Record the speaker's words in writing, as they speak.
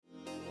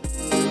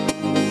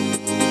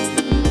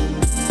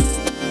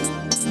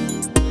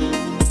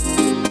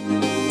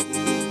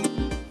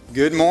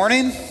Good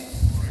morning.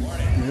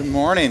 Good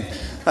morning.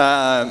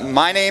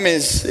 My name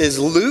is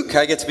Luke.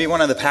 I get to be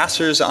one of the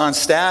pastors on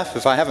staff.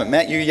 If I haven't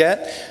met you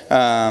yet,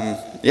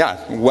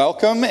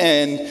 welcome.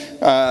 And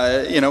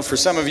for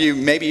some of you,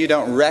 maybe you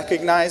don't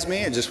recognize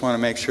me. I just want to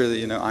make sure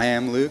that I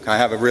am Luke. I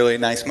have a really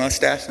nice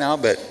mustache now,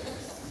 but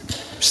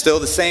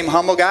still the same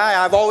humble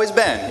guy I've always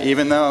been,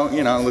 even though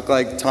I look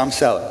like Tom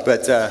Selleck.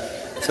 But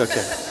it's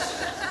okay.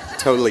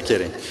 Totally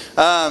kidding.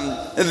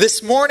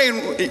 This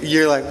morning,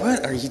 you're like,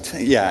 what are you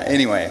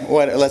anyway,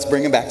 let's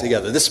bring it back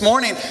together. This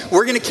morning,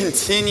 we're going to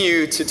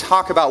continue to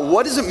talk about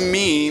what does it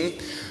mean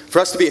for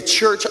us to be a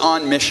church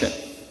on mission?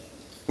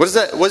 What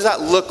does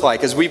that look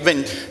like? As we've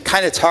been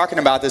kind of talking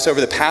about this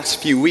over the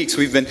past few weeks,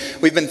 we've been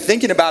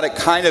thinking about it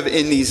kind of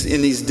in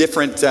these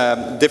different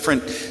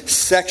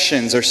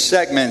sections or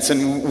segments,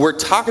 and we're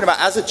talking about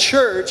as a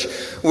church,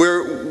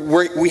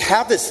 we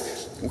have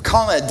this, we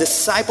call it a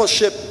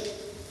discipleship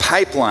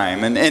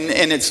pipeline, and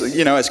it's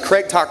as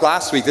Craig talked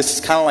last week, this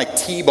is kind of like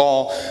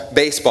T-ball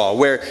baseball,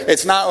 where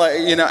it's not like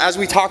as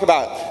we talk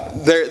about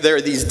there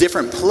are these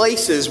different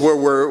places where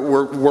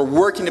we're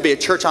working to be a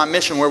church on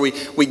mission, where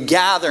we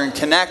gather and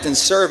connect and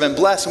serve and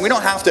bless, and you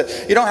don't have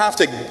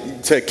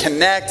to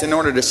connect in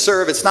order to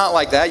serve. It's not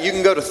like that. You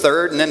can go to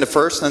third and then to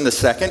first and then to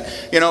second,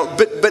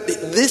 but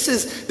this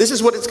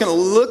is what it's going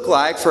to look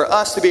like for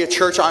us to be a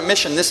church on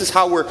mission. This is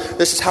how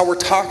we're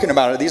talking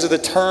about it. These are the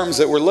terms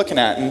that we're looking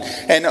at,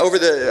 and over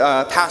the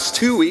past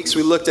 2 weeks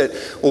we looked at,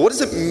 well, what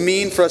does it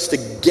mean for us to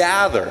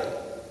gather,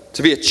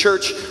 to be a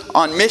church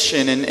on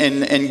mission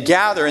and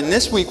gather? And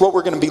this week what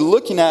we're going to be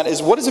looking at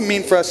is, what does it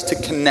mean for us to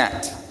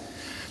connect?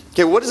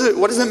 Okay, what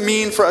does it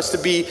mean for us to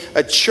be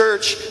a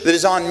church that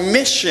is on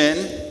mission?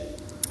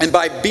 And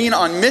by being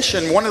on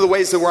mission, one of the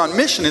ways that we're on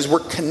mission is we're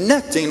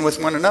connecting with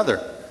one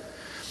another.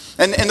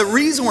 And the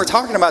reason we're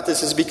talking about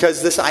this is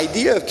because this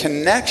idea of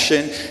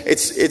connection,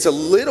 it's a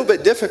little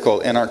bit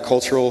difficult in our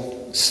cultural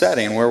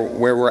setting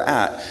where we're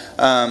at.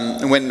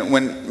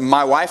 When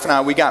my wife and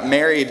I got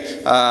married,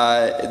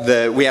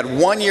 we had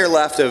 1 year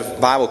left of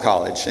Bible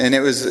college, and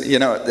it was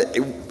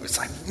it's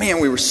like,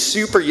 man, we were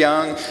super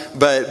young.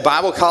 But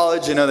Bible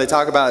college, they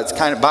talk about,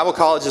 Bible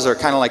colleges are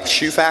kind of like a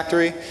shoe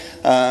factory.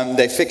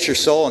 They fix your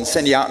soul and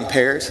send you out in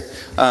pairs,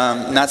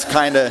 and that's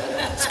kind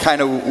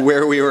of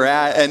where we were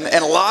at.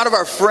 And a lot of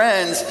our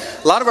friends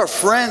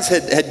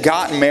had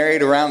gotten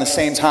married around the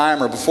same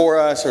time or before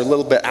us or a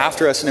little bit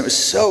after us, and it was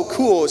so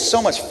cool. It was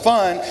so much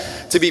fun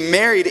to be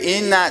married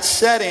in that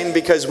setting,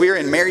 because we were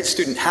in married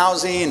student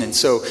housing, and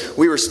so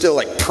we were still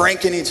like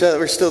pranking each other.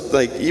 We're still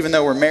like, even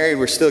though we're married,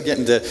 we're still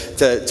getting to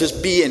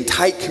just be in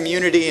tight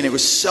community, and it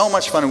was so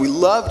much fun, and we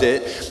loved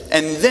it.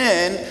 And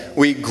then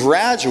we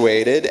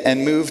graduated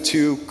and moved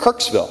to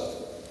Kirksville.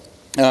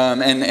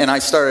 And I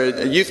started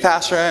a youth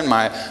pastor, and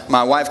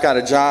my wife got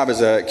a job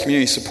as a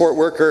community support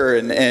worker,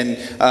 and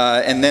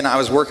then I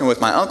was working with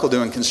my uncle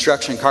doing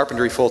construction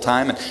carpentry full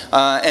time,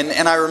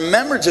 and I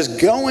remember just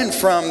going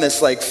from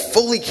this like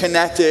fully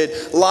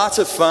connected, lots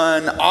of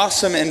fun,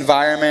 awesome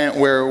environment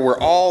where we're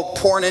all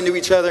pouring into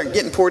each other and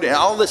getting poured in,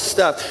 all this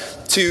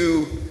stuff,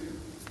 to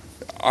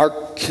our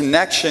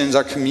connections.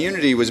 Our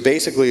community was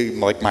basically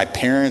like my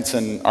parents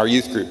and our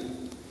youth group.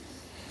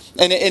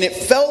 And it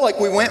felt like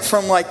we went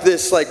from like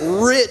this like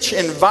rich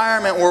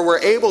environment where we're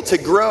able to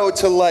grow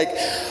to like,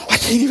 I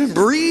can't even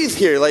breathe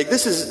here. Like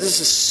this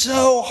is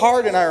so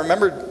hard. And I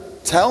remember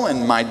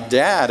telling my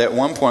dad at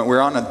one point, we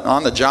were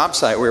on the job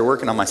site. We were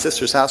working on my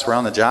sister's house. We're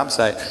on the job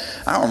site.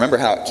 I don't remember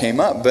how it came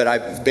up, but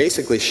I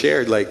basically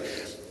shared like,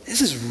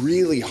 this is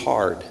really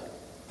hard.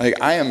 Like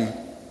I'm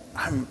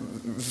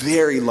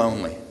very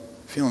lonely,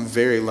 feeling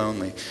very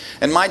lonely.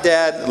 And my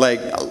dad, like,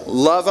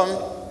 love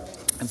him.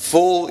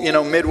 Full,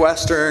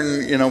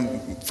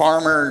 Midwestern,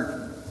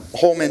 farmer,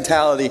 whole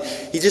mentality.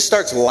 He just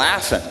starts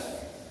laughing.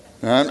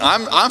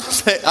 I'm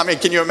saying, I mean,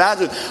 can you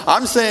imagine?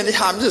 I'm saying,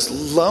 yeah, I'm just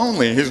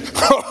lonely. He's,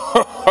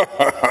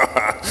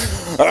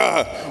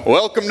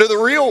 welcome to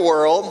the real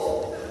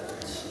world.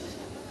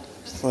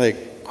 It's like,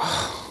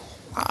 oh,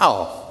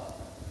 wow.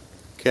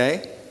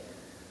 Okay.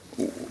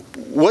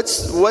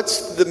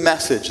 What's the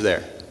message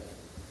there?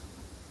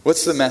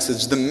 What's the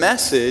message? The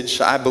message,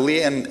 I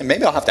believe, and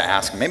maybe I'll have to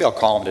ask him. Maybe I'll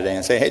call him today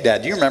and say, hey,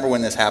 Dad, do you remember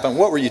when this happened?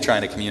 What were you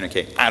trying to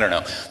communicate? I don't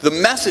know. The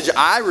message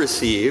I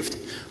received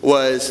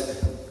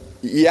was,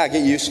 yeah,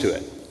 get used to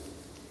it.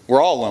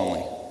 We're all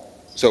lonely.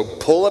 So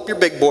pull up your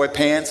big boy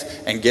pants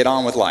and get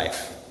on with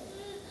life.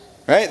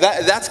 Right?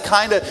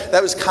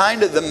 That was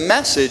kind of the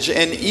message.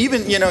 And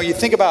even, you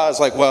think about it as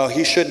like, well,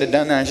 he shouldn't have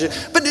done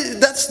that. But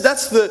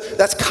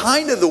that's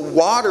kind of the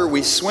water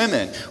we swim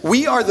in.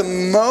 We are the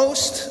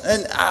most,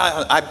 and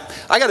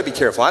I got to be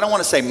careful. I don't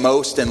want to say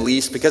most and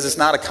least, because it's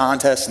not a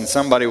contest, and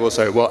somebody will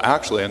say, well,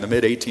 actually, in the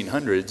mid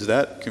 1800s,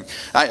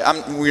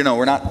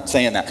 we're not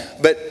saying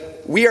that.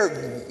 But we are,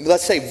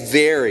 let's say,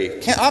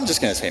 I'm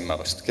just going to say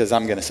most, because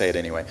I'm going to say it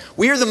anyway.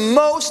 We are the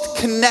most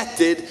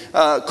connected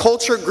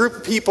culture, group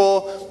of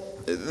people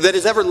that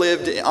has ever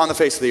lived on the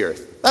face of the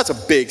earth. That's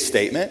a big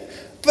statement,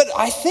 but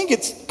I think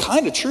it's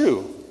kind of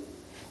true.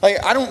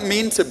 Like, I don't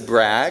mean to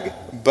brag,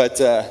 but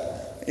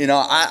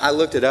I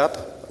looked it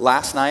up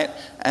last night,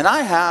 and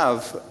I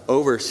have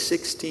over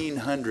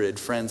 1,600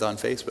 friends on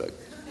Facebook.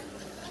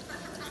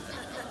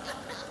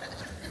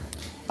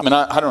 I mean,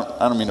 I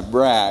don't mean to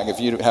brag. If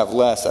you have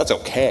less, that's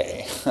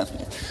okay.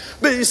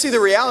 But you see, the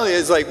reality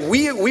is, like,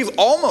 we've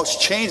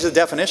almost changed the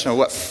definition of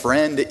what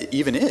friend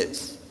even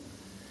is.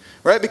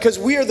 Right? Because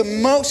we are the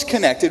most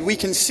connected. We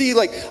can see,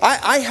 like,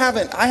 I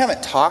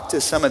haven't talked to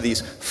some of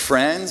these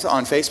friends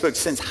on Facebook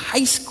since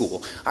high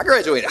school. I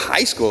graduated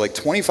high school like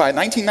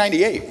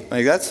 1998.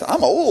 Like,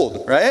 I'm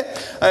old, right?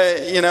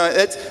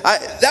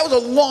 That was a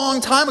long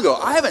time ago.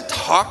 I haven't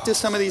talked to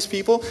some of these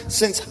people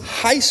since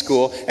high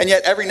school, and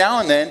yet every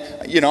now and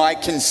then, I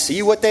can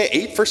see what they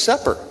ate for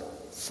supper.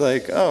 It's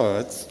like, oh,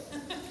 that's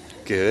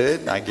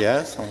good, I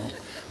guess.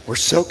 We're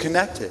so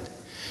connected.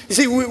 You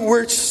see,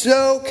 we're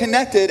so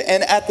connected,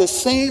 and at the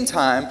same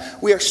time,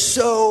 we are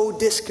so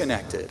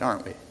disconnected,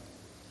 aren't we?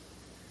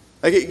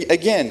 Like,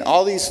 again,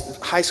 all these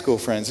high school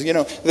friends,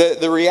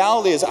 the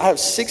reality is I have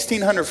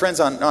 1,600 friends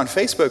on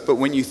Facebook, but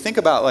when you think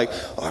about, like,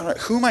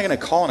 who am I going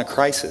to call in a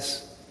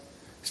crisis?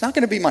 It's not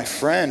going to be my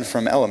friend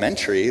from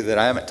elementary that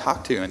I haven't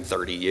talked to in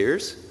 30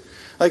 years.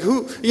 Like,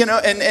 who,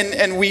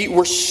 and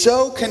we're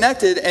so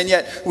connected, and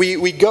yet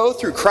we go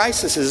through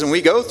crises, and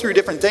we go through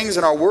different things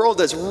in our world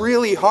that's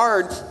really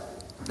hard.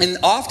 And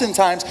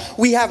oftentimes,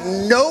 we have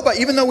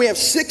nobody, even though we have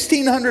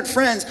 1,600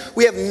 friends,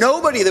 we have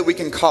nobody that we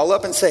can call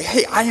up and say,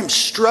 hey, I am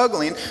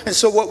struggling. And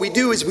so what we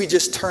do is we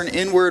just turn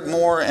inward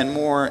more and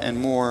more and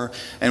more,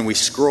 and we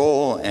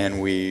scroll,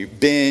 and we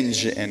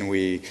binge, and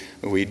we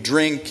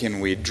drink, and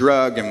we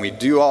drug, and we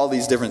do all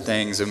these different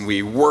things, and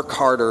we work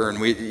harder, and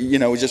we,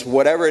 just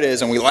whatever it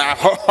is, and we laugh,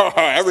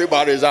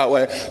 everybody's that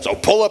way, so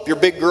pull up your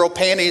big girl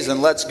panties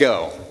and let's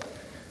go.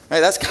 Right,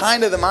 that's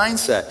kind of the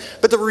mindset.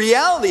 But the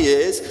reality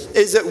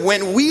is that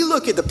when we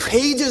look at the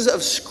pages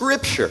of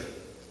Scripture,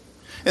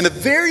 in the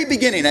very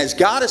beginning, as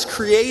God is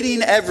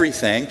creating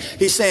everything,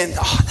 He's saying,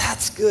 oh,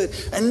 that's good,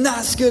 and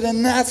that's good,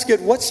 and that's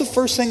good. What's the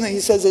first thing that He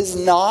says is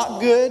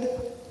not good?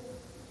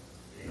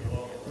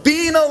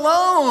 Being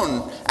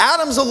alone.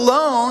 Adam's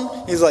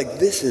alone. He's like,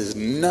 this is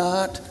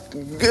not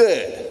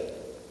good.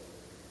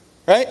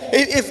 Right?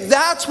 If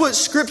that's what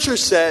Scripture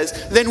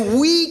says, then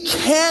we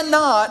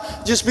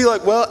cannot just be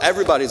like, well,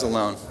 everybody's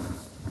alone.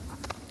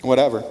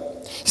 Whatever.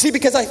 See,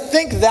 because I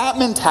think that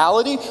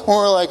mentality, when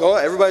we're like, oh,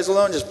 everybody's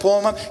alone, just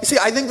pull them up. You see,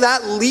 I think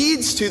that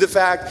leads to the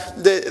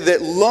fact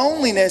that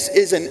loneliness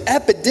is an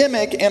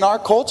epidemic in our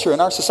culture,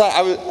 in our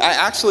society.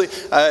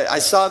 I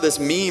saw this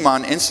meme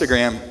on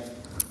Instagram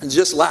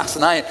just last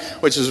night,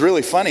 which was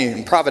really funny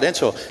and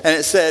providential. And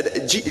it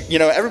said,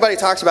 everybody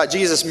talks about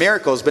Jesus'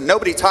 miracles, but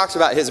nobody talks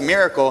about His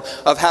miracle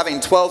of having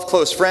 12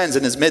 close friends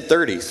in His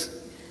mid-30s.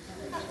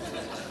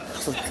 I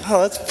was like,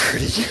 oh, that's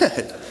pretty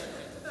good.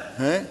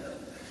 Right?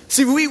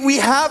 See, we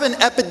have an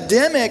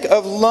epidemic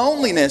of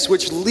loneliness,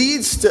 which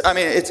leads to,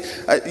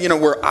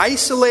 we're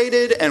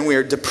isolated and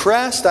we're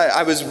depressed.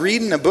 I was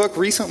reading a book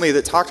recently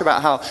that talked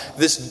about how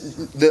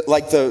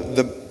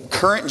the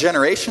current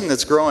generation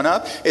that's growing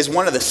up is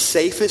one of the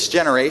safest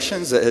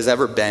generations that has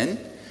ever been.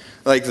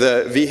 Like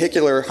the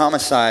vehicular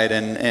homicide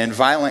and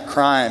violent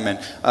crime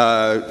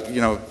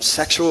and,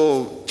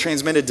 sexual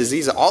transmitted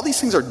disease, all these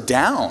things are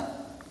down.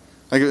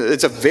 Like,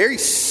 it's a very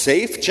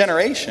safe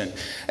generation.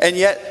 And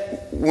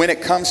yet, when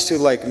it comes to,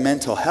 like,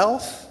 mental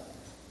health,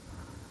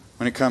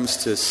 when it comes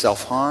to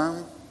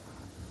self-harm,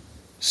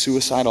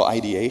 suicidal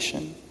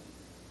ideation,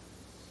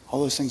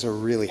 all those things are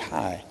really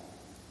high.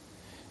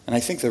 And I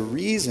think the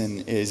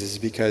reason is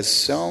because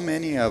so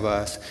many of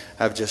us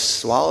have just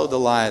swallowed the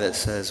lie that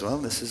says, well,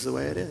 this is the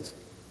way it is.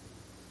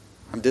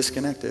 I'm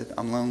disconnected,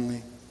 I'm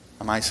lonely,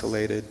 I'm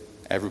isolated,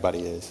 everybody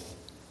is.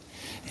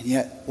 And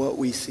yet, what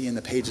we see in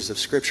the pages of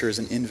Scripture is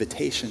an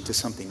invitation to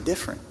something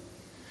different.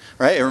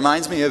 Right? It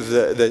reminds me of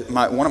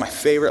one of my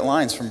favorite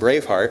lines from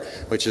Braveheart,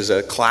 which is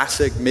a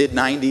classic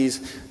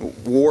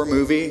mid-'90s war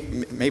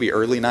movie, maybe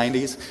early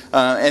 90s.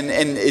 And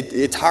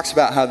it talks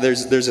about how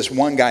there's this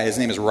one guy, his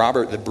name is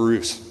Robert the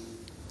Bruce.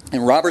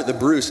 And Robert the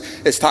Bruce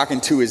is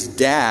talking to his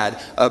dad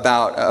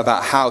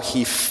about how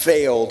he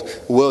failed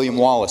William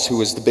Wallace, who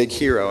was the big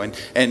hero.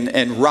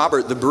 And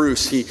Robert the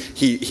Bruce,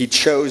 he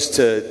chose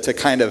to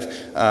kind of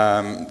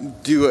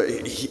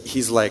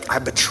he's like, I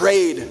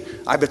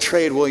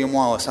betrayed William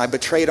Wallace. I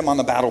betrayed him on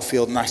the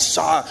battlefield, and I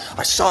saw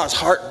his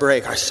heart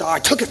break. I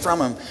took it from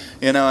him,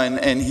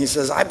 and he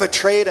says, I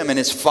betrayed him. And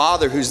his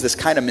father, who's this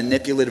kind of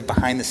manipulative,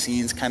 behind the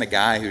scenes kind of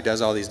guy who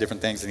does all these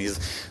different things, and he's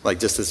like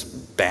just this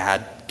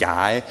bad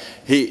guy,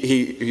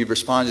 he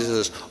responds and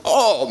says,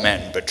 all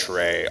men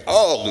betray,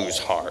 all lose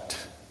heart.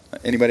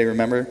 Anybody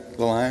remember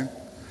the line?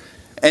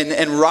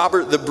 And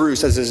Robert the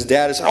Bruce, as his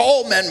dad, is,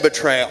 all men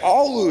betray,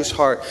 all lose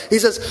heart. He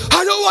says,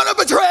 I don't want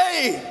to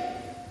betray,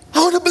 I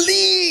want to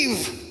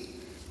believe.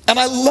 And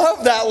I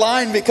love that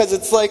line because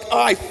it's like,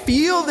 I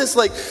feel this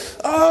like,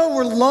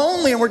 we're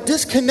lonely and we're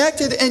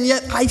disconnected, and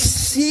yet I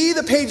see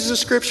the pages of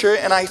Scripture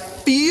and I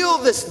feel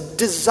this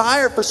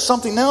desire for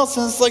something else,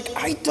 and it's like,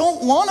 I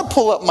don't want to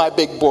pull up my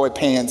big boy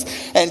pants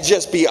and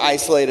just be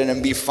isolated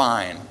and be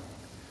fine.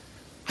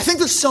 I think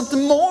there's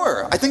something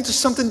more. I think there's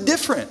something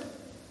different.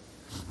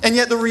 And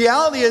yet the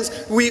reality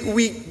is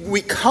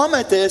we come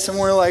at this and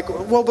we're like,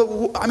 well,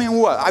 but I mean,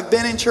 what? I've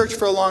been in church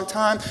for a long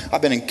time.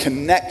 I've been in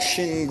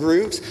connection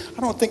groups.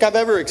 I don't think I've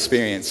ever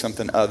experienced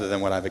something other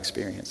than what I've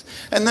experienced.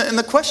 And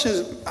the question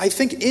is, I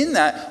think in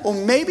that, well,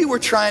 maybe we're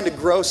trying to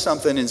grow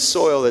something in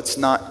soil that's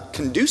not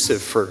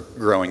conducive for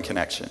growing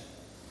connection.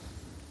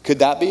 Could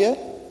that be it?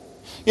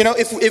 You know,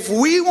 if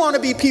we want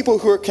to be people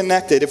who are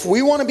connected, if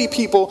we want to be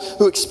people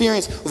who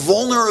experience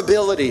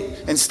vulnerability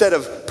instead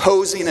of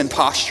posing and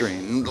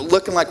posturing,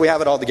 looking like we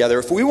have it all together,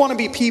 if we want to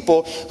be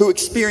people who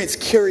experience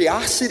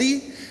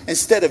curiosity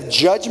instead of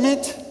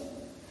judgment,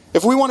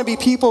 if we want to be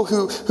people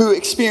who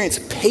experience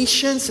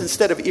patience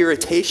instead of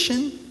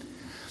irritation,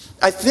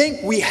 I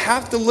think we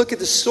have to look at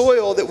the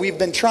soil that we've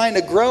been trying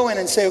to grow in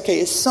and say, okay,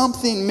 is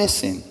something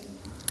missing?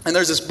 And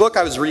there's this book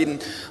I was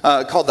reading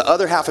called The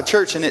Other Half of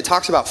Church, and it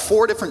talks about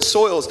 4 different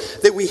soils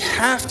that we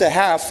have to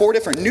have, 4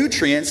 different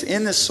nutrients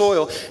in the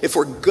soil if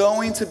we're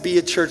going to be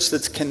a church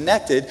that's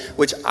connected,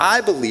 which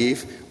I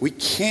believe we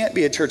can't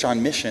be a church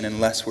on mission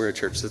unless we're a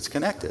church that's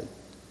connected.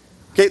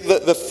 Okay,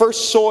 the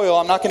first soil,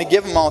 I'm not going to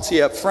give them all to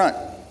you up front.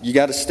 You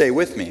got to stay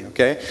with me,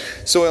 okay?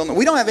 Soil,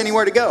 we don't have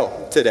anywhere to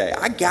go today.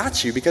 I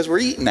got you because we're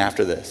eating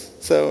after this.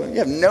 So you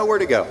have nowhere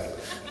to go,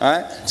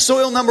 all right?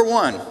 Soil number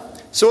 1.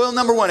 Soil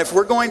number 1, if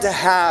we're going to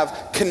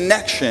have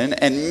connection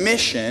and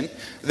mission,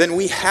 then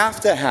we have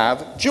to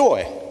have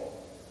joy.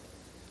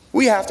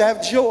 We have to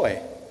have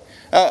joy.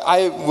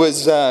 I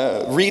was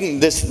reading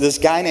this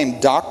guy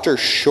named Dr.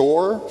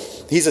 Shore.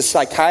 He's a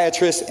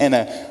psychiatrist and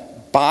a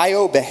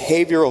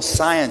biobehavioral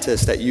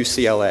scientist at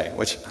UCLA,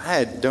 which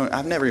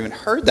I've never even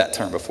heard that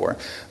term before.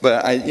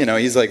 But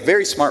he's like a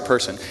very smart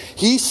person.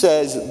 He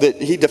says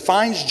that he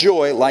defines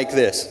joy like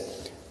this.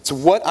 It's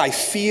what I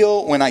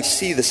feel when I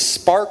see the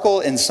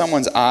sparkle in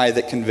someone's eye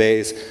that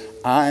conveys,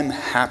 I'm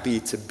happy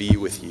to be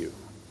with you.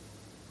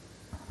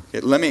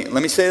 Okay, let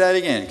me say that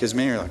again, because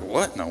many are like,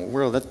 what in the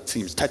world? That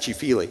seems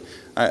touchy-feely.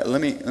 All right,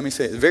 let me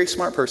say it. A very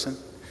smart person.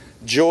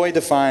 Joy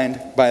defined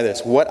by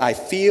this. What I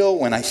feel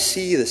when I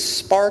see the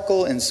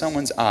sparkle in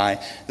someone's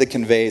eye that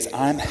conveys,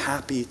 I'm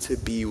happy to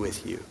be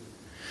with you.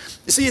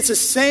 You see, it's the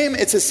same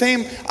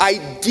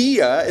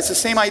idea. It's the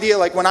same idea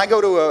like when I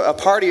go to a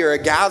party or a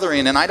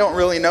gathering and I don't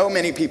really know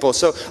many people.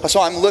 So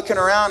I'm looking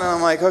around and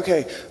I'm like,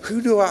 okay,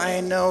 who do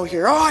I know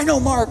here? Oh, I know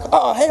Mark.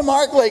 Oh, hey,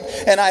 Mark.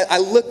 And I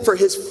look for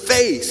his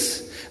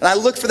face. And I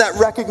look for that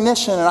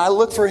recognition, and I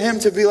look for him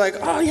to be like,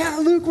 oh yeah,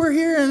 Luke, we're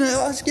here, and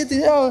let's get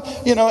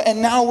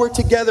and now we're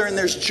together, and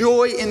there's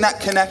joy in that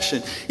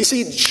connection. You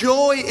see,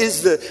 joy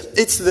is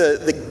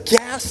the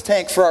gas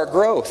tank for our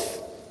growth.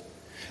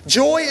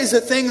 Joy is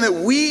a thing that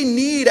we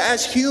need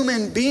as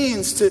human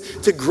beings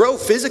to grow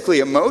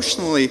physically,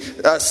 emotionally,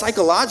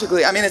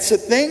 psychologically. I mean, it's a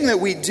thing that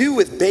we do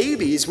with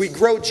babies. We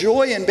grow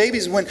joy in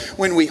babies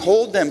when we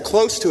hold them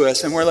close to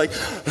us, and we're like,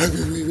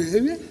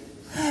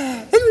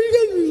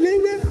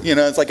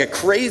 it's like a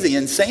crazy,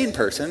 insane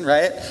person,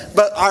 right?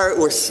 But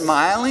we're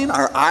smiling,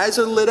 our eyes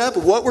are lit up.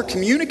 What we're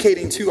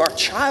communicating to our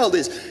child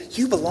is,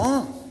 you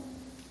belong.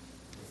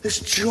 There's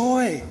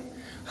joy.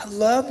 I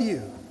love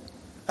you.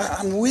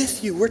 I'm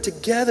with you. We're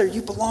together.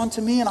 You belong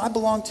to me and I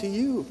belong to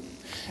you.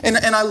 And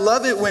I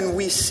love it when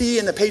we see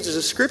in the pages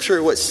of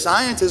Scripture what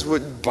scientists,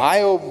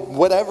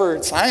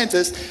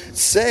 scientists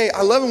say.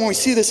 I love it when we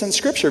see this in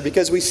Scripture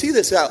because we see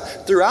this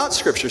out throughout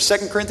Scripture.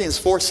 2 Corinthians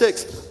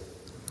 4:6.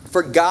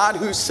 For God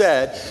who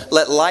said,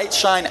 let light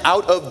shine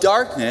out of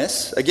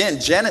darkness, again,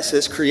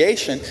 Genesis,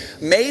 creation,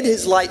 made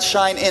his light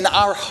shine in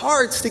our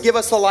hearts to give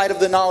us the light of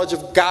the knowledge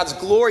of God's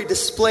glory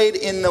displayed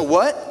in the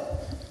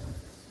what?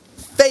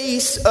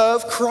 Face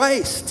of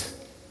Christ.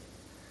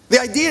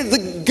 The idea,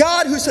 the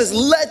God who says,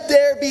 let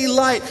there be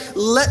light,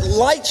 let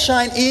light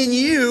shine in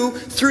you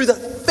through the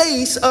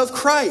face of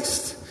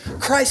Christ.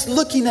 Christ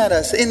looking at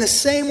us in the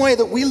same way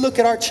that we look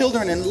at our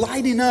children and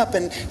lighting up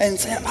and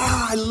say,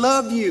 I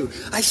love you.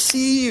 I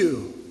see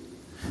you.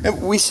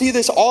 And we see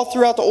this all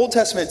throughout the Old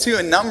Testament too.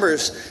 In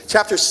Numbers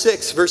chapter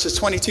 6, verses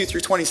 22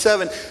 through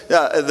 27,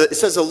 it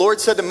says, the Lord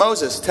said to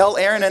Moses, tell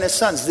Aaron and his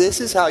sons, this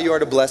is how you are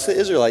to bless the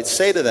Israelites.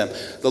 Say to them,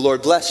 the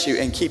Lord bless you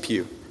and keep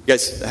you. You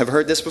guys have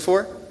heard this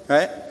before,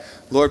 right?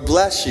 Lord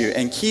bless you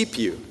and keep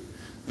you.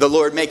 The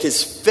Lord make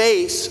his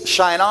face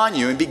shine on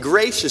you and be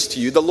gracious to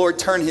you. The Lord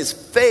turn his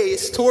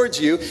face towards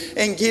you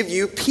and give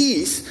you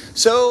peace.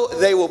 So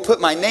they will put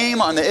my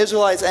name on the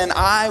Israelites and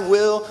I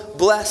will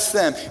bless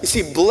them. You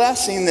see,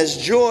 blessing, this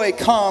joy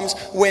comes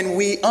when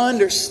we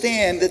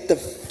understand that the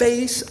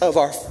face of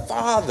our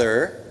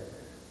Father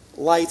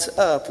lights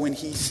up when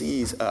he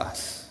sees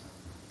us.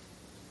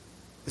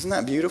 Isn't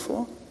that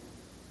beautiful?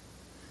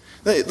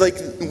 Like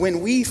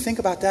when we think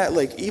about that,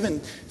 like even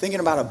thinking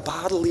about a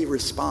bodily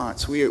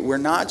response, we're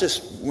not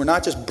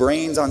just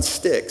brains on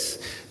sticks.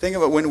 Think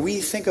about when we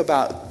think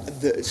about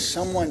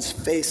someone's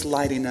face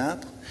lighting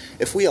up.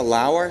 If we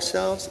allow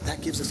ourselves,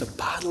 that gives us a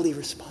bodily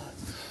response.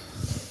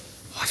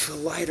 I feel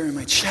lighter in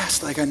my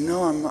chest. Like I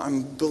know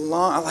I'm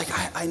belong. Like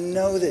I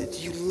know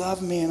that you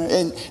love me,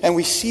 and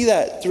we see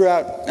that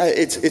throughout.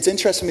 It's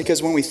interesting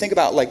because when we think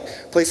about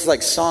like places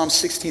like Psalm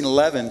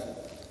 16:11,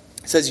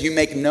 it says, "You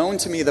make known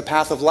to me the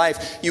path of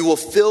life. You will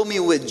fill me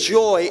with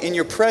joy in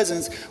your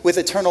presence, with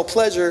eternal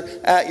pleasure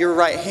at your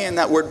right hand."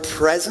 That word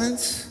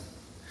presence,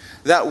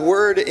 that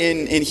word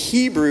in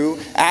Hebrew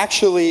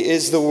actually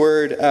is the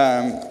word.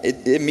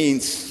 It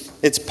means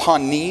it's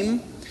panim,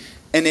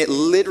 and it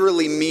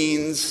literally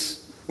means.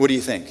 What do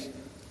you think?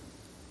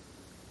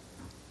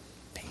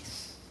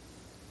 Face.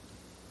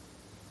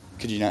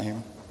 Could you not hear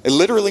me? It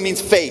literally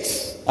means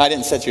face. I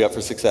didn't set you up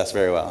for success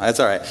very well. That's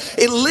all right.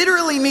 It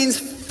literally means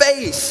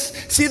face.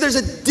 See, there's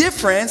a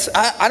difference.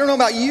 I don't know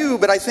about you,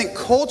 but I think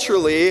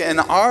culturally in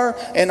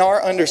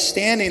our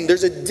understanding,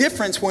 there's a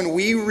difference when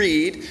we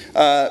read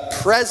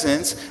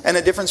presence and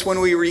a difference when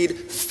we read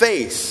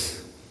face.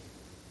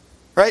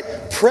 Right?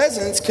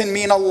 Presence can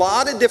mean a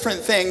lot of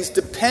different things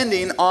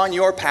depending on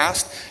your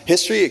past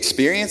history,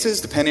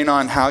 experiences, depending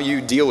on how you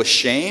deal with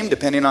shame,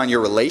 depending on your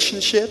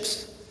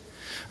relationships.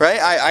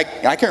 Right?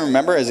 I can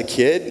remember as a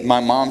kid, my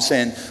mom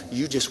saying,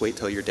 "You just wait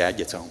till your dad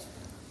gets home."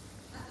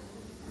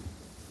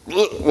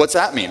 What's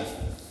that mean?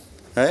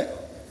 Right?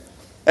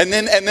 And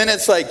then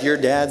it's like, your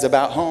dad's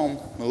about home.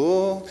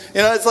 Ooh.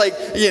 It's like,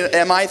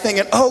 am I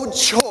thinking, oh,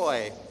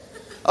 joy.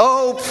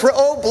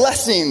 Oh,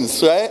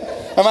 blessings, right?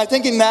 Am I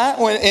thinking that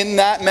in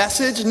that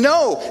message?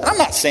 No. I'm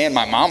not saying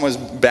my mom was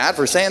bad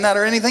for saying that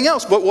or anything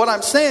else. But what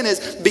I'm saying is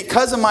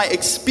because of my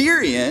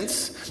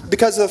experience,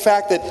 because of the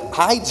fact that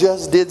I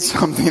just did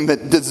something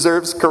that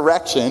deserves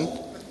correction,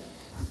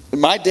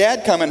 my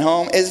dad coming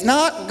home is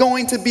not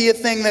going to be a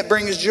thing that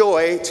brings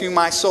joy to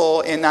my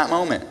soul in that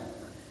moment.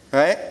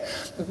 Right?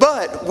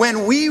 But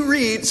when we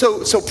read,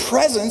 so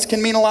presence can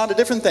mean a lot of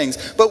different things.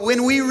 But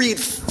when we read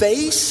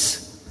face,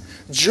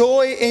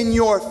 joy in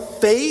your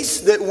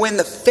face, that when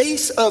the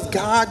face of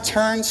God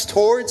turns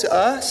towards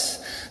us,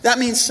 that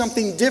means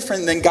something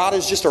different than God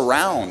is just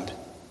around.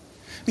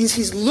 It means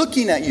he's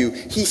looking at you.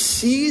 He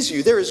sees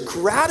you. There is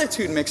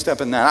gratitude mixed up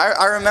in that.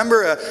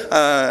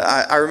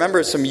 I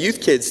remember some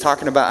youth kids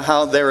talking about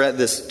how they were at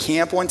this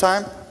camp one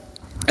time,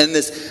 and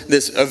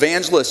this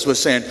evangelist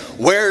was saying,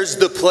 "Where's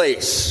the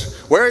place?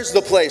 Where's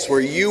the place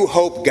where you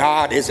hope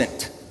God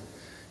isn't?"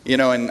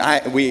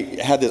 And we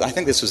had this, I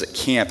think this was at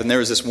camp, and there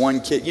was this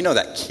one kid,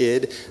 that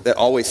kid that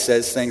always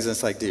says things, and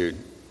it's like, dude,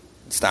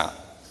 stop,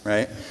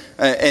 right?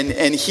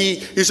 And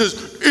he says,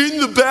 "In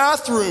the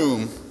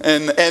bathroom,"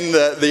 and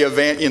the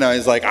event,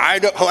 he's like, I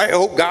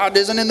hope God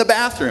isn't in the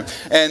bathroom.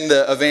 And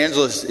the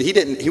evangelist,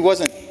 he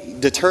wasn't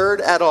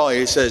deterred at all.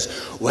 He says,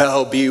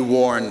 "Well, be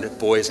warned,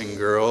 boys and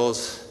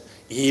girls,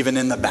 even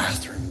in the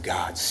bathroom,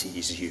 God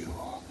sees you."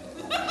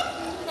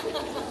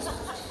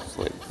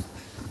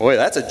 Boy,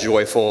 that's a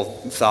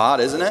joyful thought,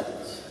 isn't it?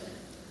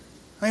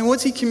 I mean,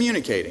 what's he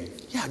communicating?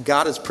 Yeah,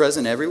 God is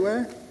present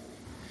everywhere.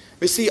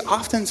 But see,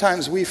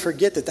 oftentimes we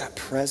forget that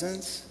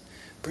presence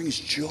brings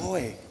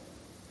joy.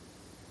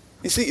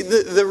 You see,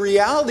 the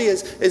reality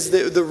is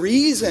the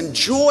reason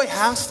joy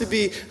has to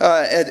be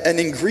an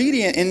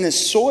ingredient in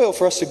this soil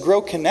for us to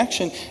grow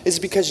connection is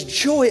because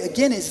joy,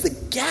 again, is the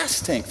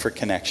gas tank for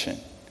connection.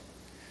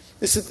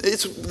 It's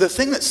the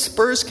thing that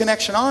spurs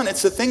connection on.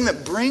 It's the thing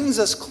that brings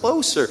us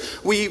closer.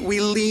 We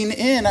lean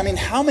in. I mean,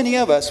 how many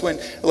of us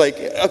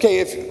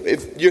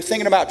if you're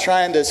thinking about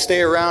trying to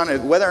stay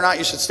around, whether or not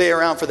you should stay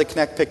around for the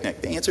Connect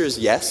picnic, the answer is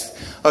yes.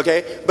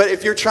 Okay, but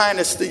if you're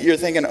you're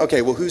thinking,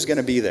 okay, well, who's going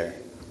to be there?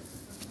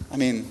 I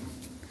mean,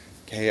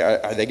 okay,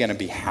 are they going to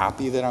be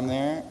happy that I'm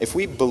there? If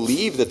we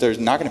believe that they're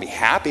not going to be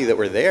happy that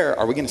we're there,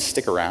 are we going to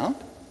stick around?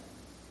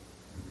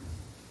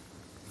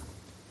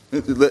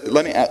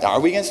 Let me ask, are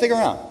we going to stick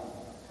around?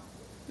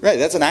 Right,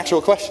 that's an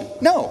actual question.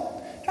 No,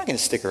 you're not going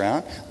to stick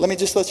around. Let me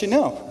just let you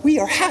know, we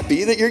are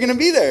happy that you're going to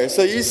be there.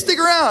 So you stick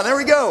around. There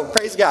we go.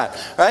 Praise God.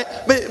 Right?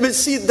 But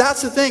see,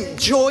 that's the thing.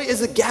 Joy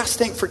is a gas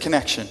tank for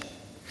connection.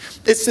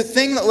 It's the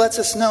thing that lets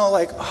us know,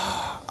 like,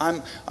 oh,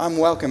 I'm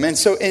welcome. And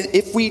so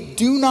if we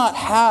do not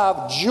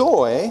have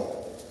joy,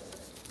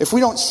 if we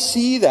don't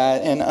see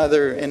that in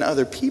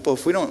other people,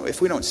 if we don't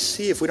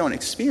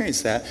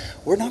experience that,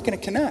 we're not going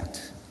to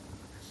connect.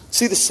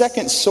 See, the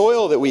second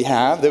soil that we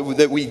have,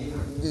 that we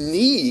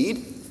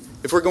need,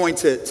 if we're going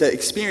to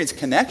experience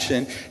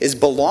connection, is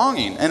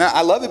belonging. And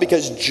I love it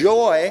because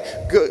joy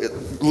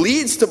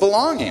leads to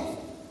belonging.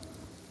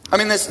 I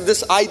mean,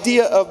 this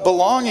idea of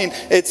belonging,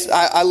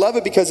 I love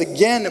it because,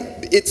 again,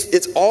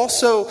 it's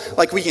also,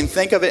 like, we can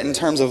think of it in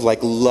terms of, like,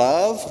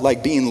 love,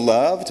 like being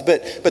loved.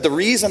 But the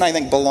reason I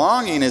think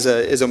belonging is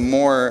a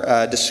more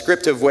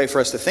descriptive way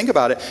for us to think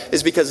about it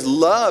is because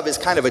love is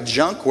kind of a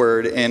junk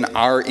word in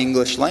our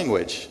English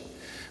language,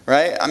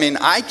 right? I mean,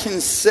 I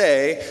can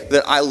say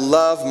that I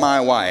love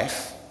my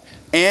wife,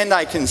 and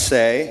I can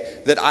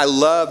say that I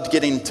loved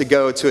getting to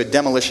go to a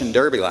demolition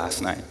derby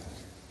last night.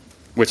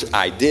 Which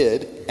I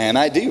did, and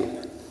I do,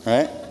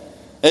 right?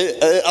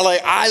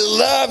 I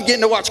love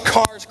getting to watch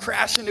cars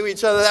crash into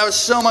each other. That was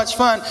so much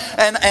fun.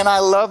 And I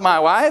love my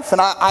wife, and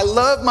I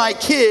love my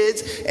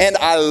kids, and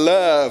I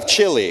love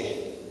chili.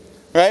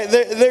 Right?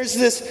 There's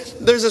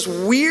this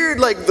weird,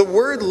 like the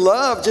word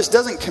love just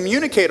doesn't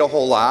communicate a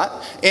whole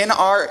lot in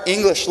our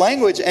English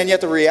language, and yet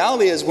the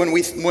reality is when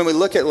we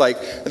look at like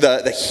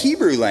the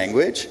Hebrew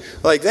language,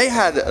 like they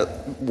had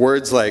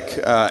words like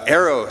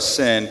eros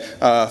and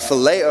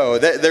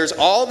phileo. There's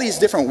all these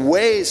different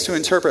ways to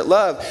interpret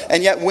love,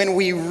 and yet when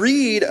we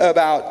read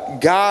about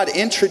God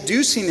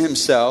introducing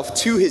himself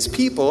to his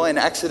people in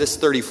Exodus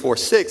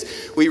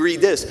 34:6, we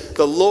read this: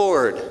 the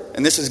Lord.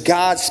 And this is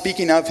God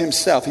speaking of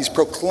himself. He's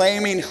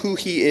proclaiming who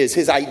he is,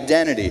 his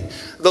identity.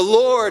 The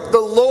Lord,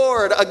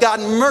 a God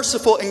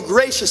merciful and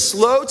gracious,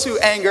 slow to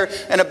anger,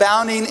 and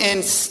abounding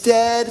in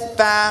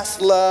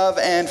steadfast love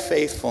and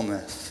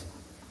faithfulness.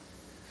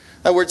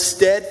 That word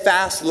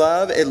steadfast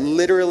love, it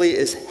literally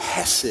is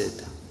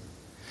hesed.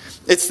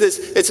 It's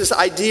this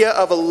idea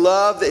of a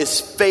love that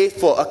is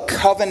faithful, a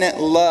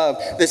covenant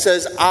love that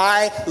says,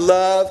 I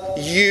love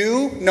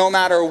you no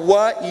matter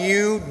what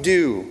you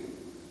do.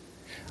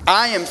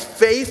 I am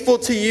faithful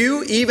to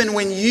you even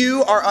when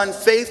you are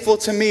unfaithful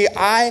to me.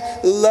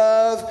 I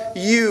love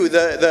you.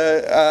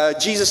 The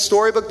Jesus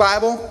Storybook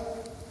Bible,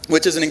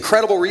 which is an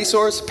incredible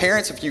resource.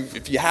 Parents,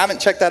 if you haven't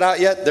checked that out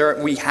yet,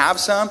 we have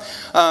some.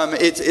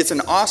 It's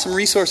an awesome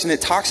resource, and it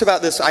talks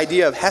about this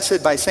idea of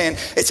Hesed by saying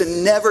it's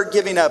a never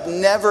giving up,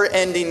 never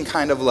ending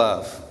kind of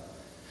love.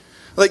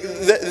 Like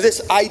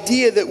this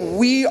idea that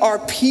we are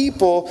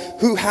people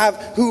who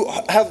have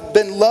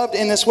been loved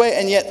in this way,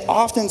 and yet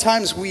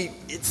oftentimes we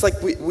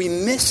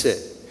miss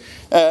it.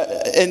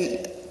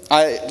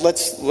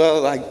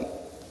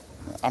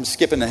 I'm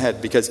skipping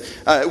ahead because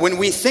when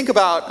we think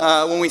about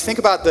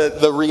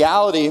the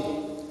reality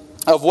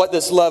of what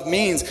this love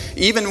means,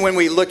 even when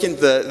we look into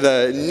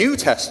the New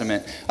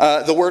Testament,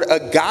 the word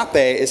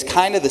agape is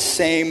kind of the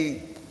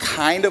same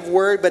kind of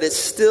word, but it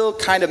still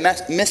kind of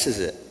misses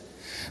it.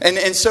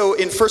 And so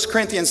in 1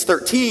 Corinthians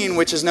 13,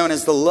 which is known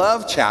as the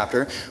love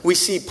chapter, we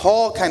see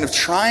Paul kind of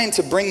trying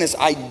to bring this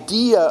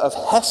idea of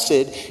hesed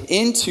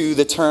into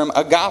the term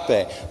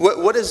agape.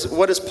 What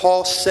does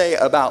Paul say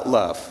about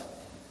love?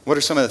 What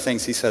are some of the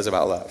things he says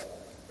about love?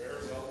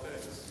 Bears all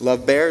things.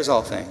 Love bears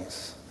all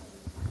things.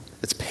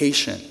 It's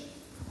patient.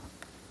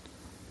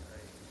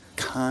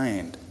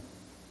 Kind.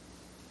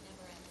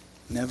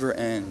 Never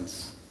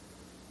ends.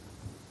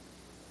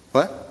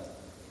 What?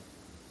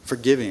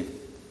 Forgiving.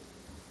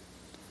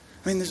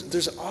 I mean,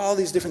 there's all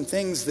these different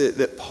things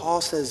that Paul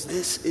says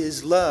this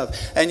is love.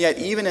 And yet,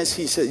 even as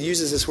he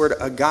uses this word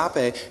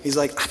agape, he's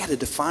like, I got to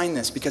define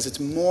this because it's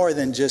more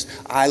than just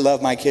I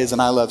love my kids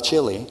and I love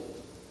chili.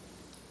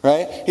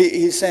 Right?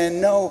 He's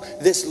saying, no,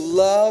 this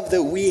love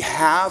that we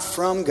have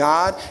from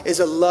God is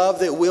a love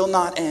that will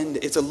not end.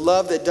 It's a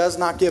love that does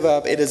not give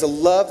up. It is a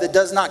love that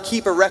does not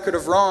keep a record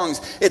of wrongs.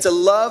 It's a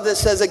love that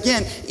says,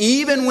 again,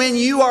 even when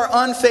you are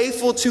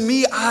unfaithful to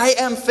me, I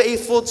am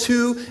faithful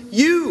to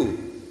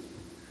you.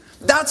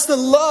 That's the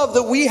love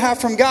that we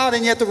have from God,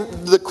 and yet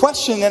the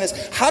question then is,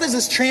 how does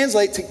this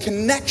translate to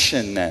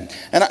connection then?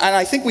 And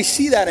I think we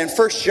see that in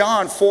 1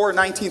 John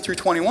 4:19 through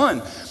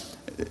 21.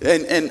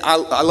 And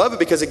I love it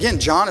because, again,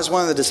 John is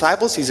one of the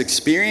disciples. He's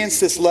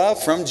experienced this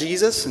love from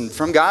Jesus and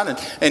from God.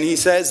 And he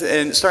says,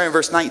 and starting in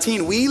verse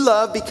 19, we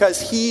love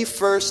because he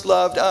first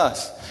loved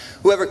us.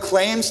 Whoever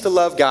claims to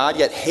love God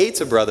yet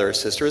hates a brother or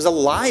sister is a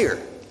liar.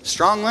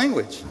 Strong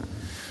language.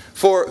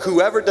 For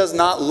whoever does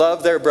not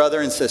love their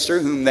brother and sister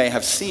whom they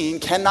have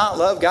seen cannot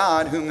love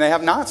God whom they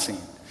have not seen.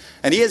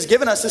 And he has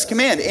given us this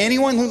command.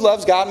 Anyone who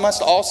loves God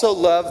must also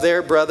love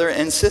their brother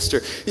and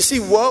sister. You see,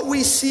 what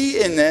we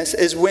see in this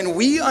is when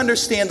we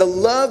understand the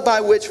love by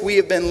which we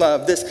have been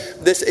loved,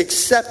 this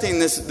accepting,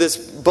 this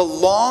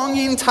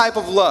belonging type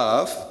of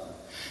love,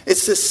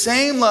 it's the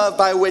same love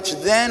by which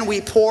then we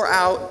pour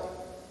out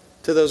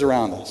to those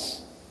around us.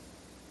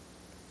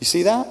 You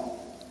see that?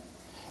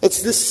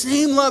 It's the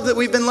same love that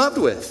we've been loved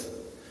with.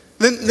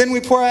 Then we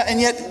pour out, and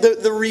yet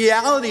the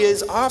reality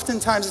is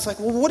oftentimes it's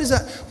like, well, what does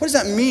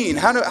that mean?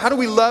 How do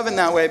we love in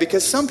that way?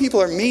 Because some people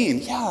are mean.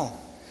 Yeah,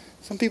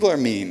 some people are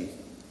mean.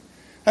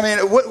 I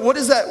mean, what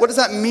does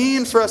that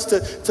mean for us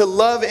to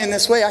love in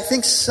this way? I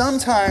think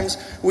sometimes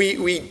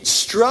we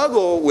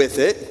struggle with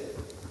it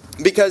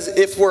because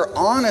if we're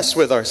honest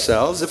with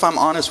ourselves, if I'm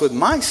honest with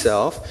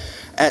myself,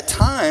 at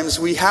times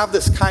we have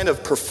this kind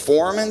of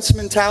performance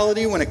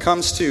mentality when it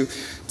comes to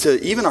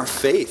even our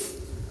faith.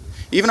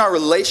 Even our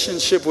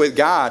relationship with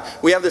God,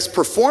 we have this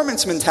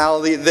performance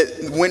mentality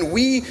that when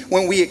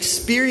we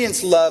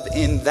experience love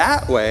in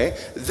that way,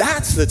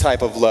 that's the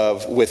type of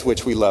love with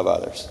which we love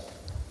others.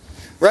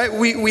 Right?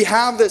 We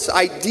have this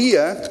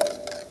idea,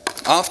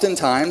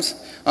 oftentimes,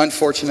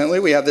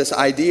 unfortunately, we have this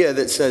idea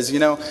that says,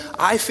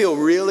 I feel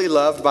really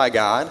loved by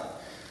God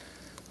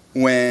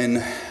when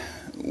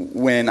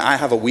I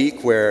have a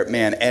week where,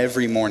 man,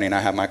 every morning I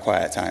have my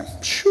quiet time.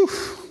 Whew,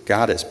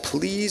 God is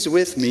pleased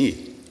with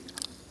me.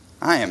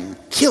 I am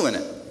killing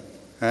it,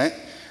 right?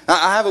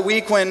 I have a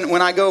week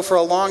when I go for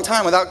a long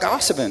time without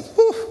gossiping.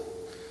 Whew,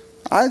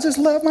 I just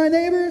love my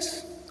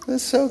neighbors.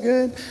 That's so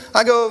good.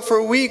 I go for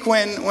a week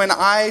when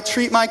I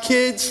treat my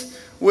kids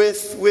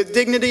with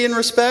dignity and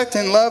respect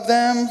and love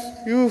them.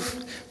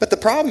 Oof. But the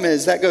problem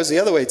is that goes the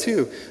other way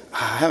too.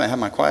 I haven't had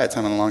my quiet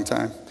time in a long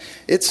time.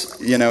 It's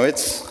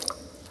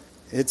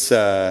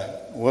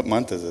what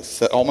month is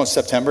this? Almost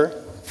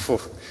September?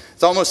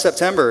 It's almost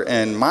September,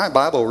 and my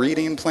Bible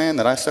reading plan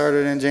that I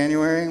started in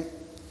January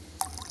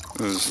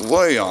was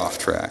way off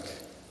track.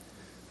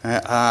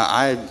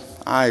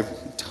 I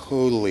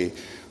totally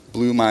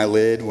blew my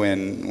lid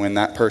when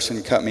that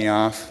person cut me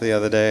off the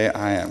other day.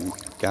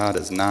 God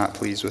is not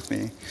pleased with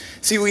me.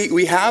 See,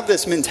 we have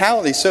this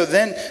mentality. So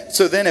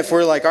then if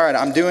we're like, all right,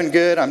 I'm doing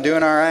good, I'm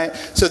doing all right.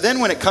 So then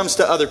when it comes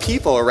to other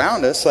people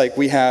around us, like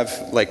we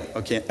have, like,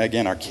 okay,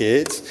 again, our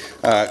kids,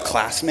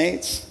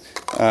 classmates,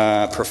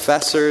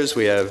 professors,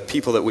 we have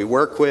people that we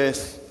work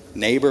with,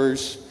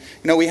 neighbors.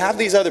 We have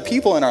these other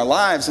people in our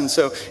lives, and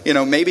so,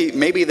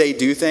 maybe they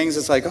do things.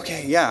 It's like,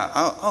 okay, yeah,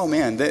 oh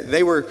man,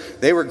 they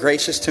were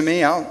gracious to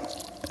me. I'll,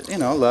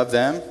 love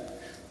them.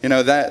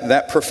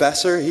 That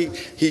professor,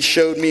 he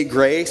showed me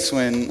grace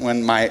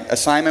when my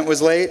assignment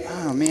was late.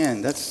 Oh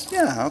man,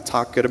 I'll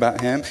talk good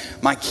about him.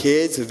 My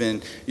kids have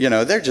been,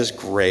 they're just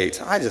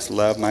great. I just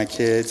love my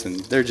kids,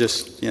 and they're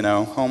just,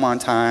 home on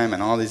time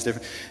and all these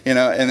different, and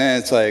then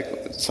it's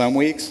like some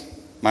weeks,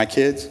 my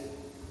kids.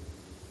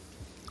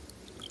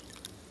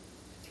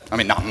 I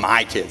mean, not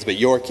my kids, but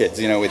your kids,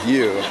 with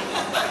you,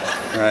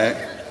 right?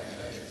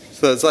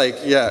 So it's like,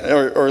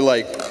 yeah, or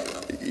like,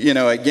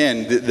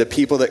 again, the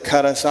people that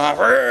cut us off,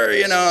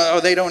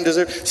 they don't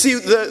deserve. See,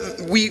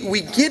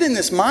 we get in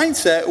this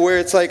mindset where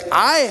it's like,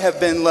 I have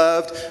been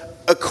loved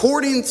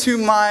according to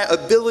my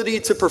ability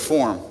to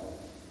perform.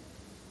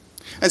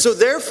 And so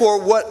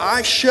therefore, what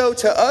I show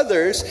to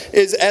others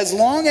is, as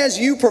long as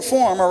you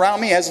perform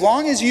around me, as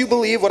long as you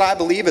believe what I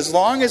believe, as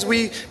long as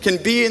we can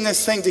be in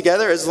this thing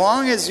together, as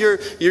long as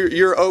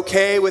you're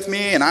okay with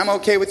me and I'm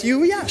okay with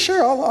you, yeah,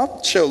 sure,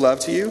 I'll show love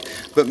to you.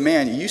 But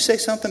man, you say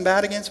something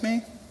bad against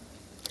me?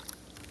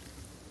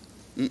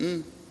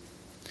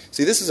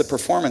 See, this is a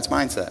performance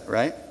mindset,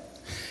 right?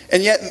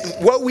 And yet,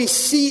 what we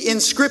see in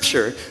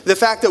Scripture, the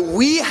fact that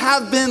we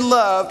have been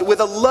loved with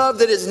a love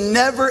that is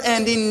never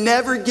ending,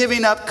 never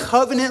giving up,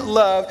 covenant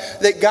love,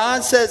 that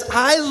God says,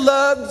 I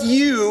loved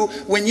you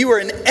when you were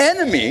an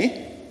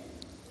enemy.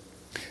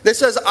 That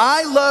says,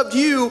 I loved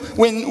you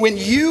when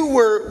you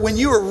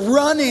were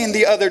running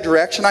the other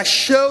direction. I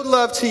showed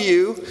love to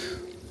you.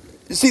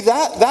 See,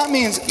 that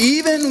means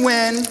even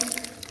when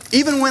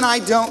I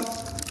don't,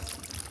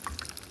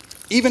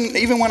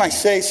 even when I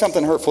say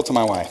something hurtful to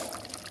my wife,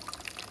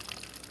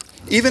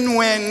 even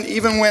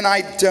when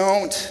I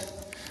don't,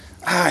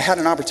 I had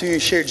an opportunity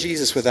to share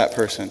Jesus with that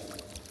person.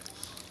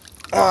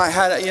 I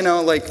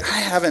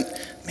haven't,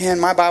 man,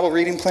 my Bible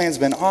reading plan's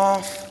been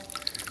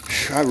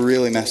off. I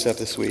really messed up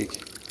this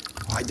week.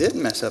 I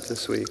didn't mess up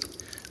this week.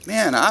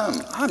 Man,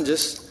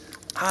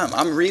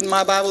 I'm reading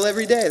my Bible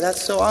every day.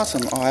 That's so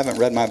awesome. I haven't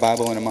read my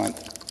Bible in a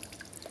month.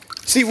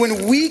 See,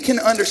 when we can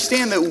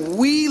understand that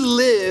we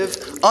live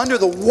under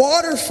the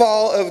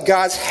waterfall of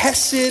God's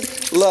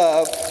Hesed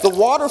love, the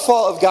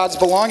waterfall of God's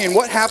belonging,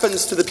 what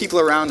happens to the people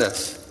around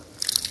us?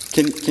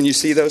 Can you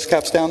see those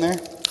cups down there?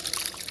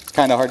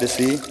 Kind of hard to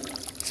see.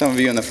 Some of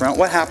you in the front.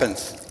 What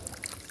happens?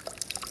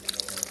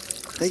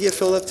 They get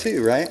filled up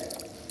too, right?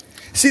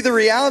 See, the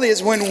reality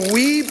is when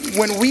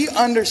we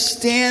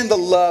understand the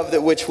love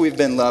that which we've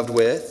been loved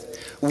with,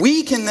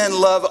 we can then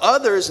love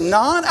others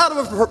not out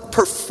of a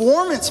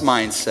performance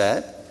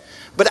mindset,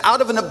 but out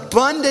of an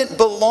abundant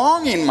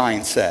belonging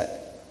mindset.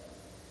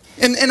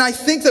 And I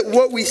think that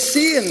what we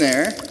see in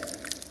there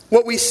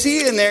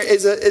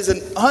is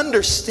an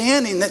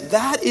understanding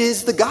that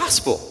is the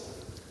gospel.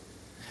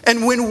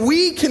 And when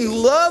we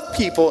can love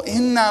people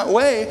in that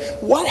way,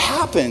 what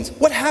happens?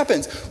 What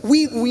happens?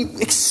 We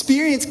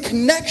experience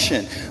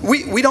connection.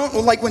 We don't,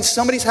 like when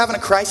somebody's having a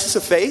crisis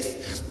of faith,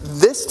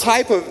 this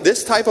type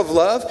of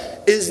love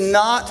is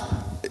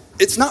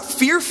it's not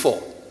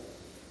fearful.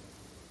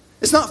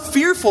 It's not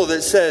fearful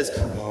that says,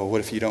 oh, what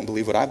if you don't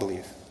believe what I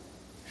believe?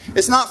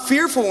 It's not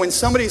fearful when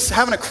somebody's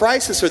having a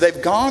crisis or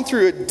they've gone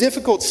through a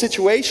difficult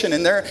situation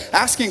and they're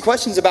asking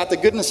questions about the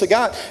goodness of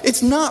God.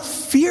 It's not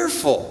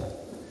fearful.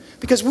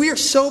 Because we are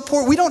so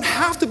poor, we don't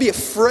have to be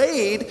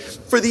afraid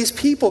for these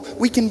people.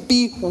 We can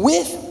be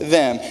with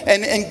them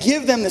and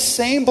give them the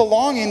same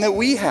belonging that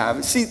we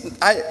have. See,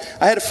 I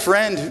had a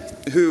friend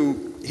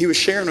who he was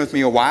sharing with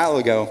me a while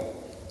ago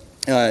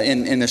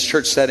in this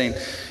church setting.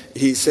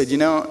 He said,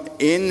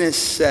 in this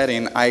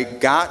setting, I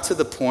got to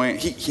the point,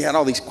 he had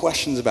all these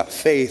questions about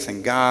faith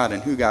and God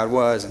and who God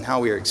was and how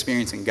we were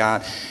experiencing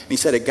God. And he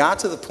said, it got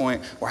to the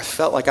point where I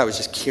felt like I was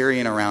just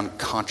carrying around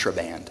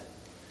contraband.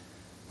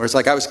 Where it's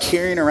like I was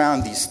carrying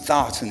around these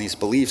thoughts and these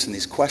beliefs and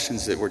these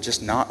questions that were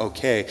just not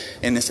okay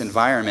in this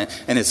environment.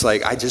 And it's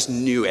like I just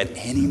knew at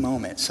any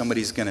moment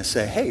somebody's going to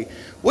say, hey,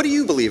 what do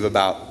you believe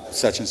about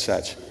such and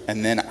such?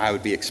 And then I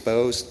would be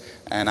exposed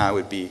and I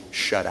would be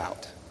shut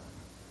out.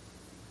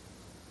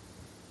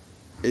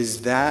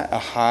 Is that a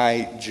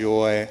high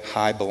joy,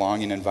 high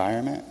belonging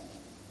environment?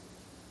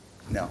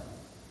 No,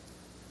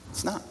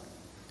 it's not.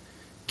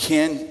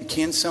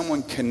 Can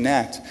someone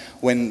connect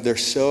when they're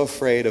so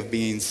afraid of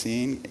being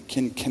seen?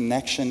 Can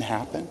connection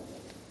happen?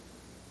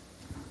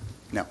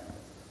 No.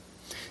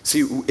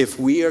 See, if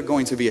we are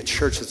going to be a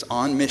church that's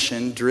on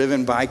mission,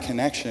 driven by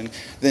connection,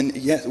 then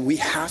yes, we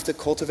have to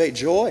cultivate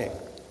joy.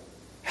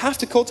 Have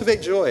to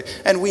cultivate joy.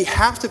 And we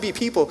have to be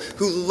people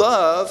who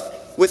love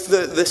with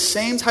the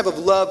same type of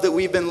love that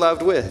we've been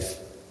loved with.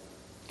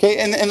 Okay,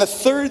 and the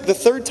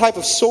third type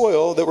of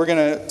soil that we're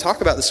going to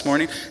talk about this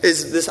morning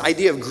is this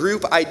idea of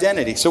group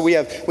identity. So we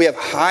have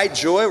high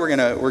joy.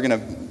 We're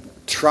gonna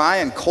try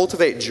and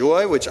cultivate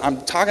joy, which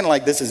I'm talking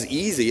like this is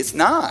easy. It's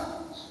not.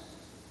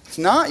 It's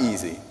not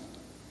easy.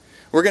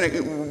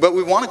 But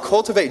we want to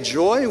cultivate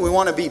joy. We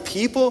want to be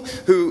people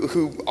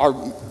who are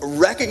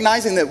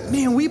recognizing that,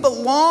 man, we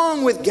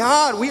belong with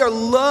God. We are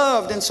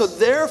loved. And so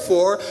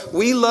therefore,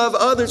 we love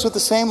others with the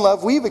same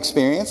love we've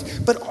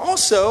experienced. But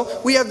also,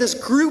 we have this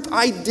group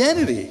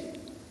identity.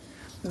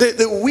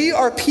 That we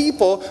are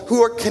people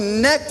who are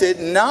connected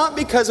not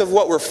because of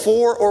what we're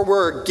for or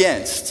we're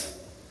against.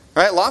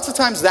 Right? Lots of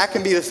times that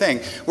can be the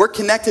thing. We're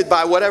connected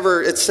by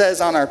whatever it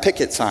says on our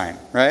picket sign.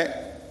 Right?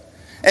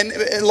 And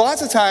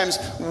lots of times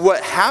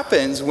what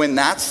happens when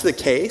that's the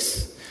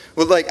case,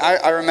 well, like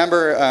I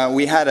remember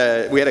we had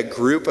a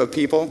group of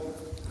people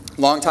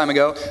a long time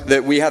ago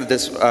that we had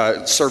this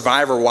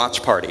Survivor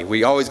watch party.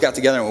 We always got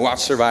together and we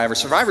watched Survivor.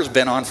 Survivor's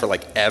been on for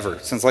like ever,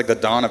 since like the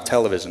dawn of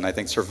television. I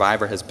think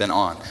Survivor has been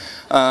on.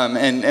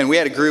 And we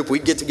had a group,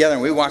 we'd get together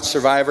and we watched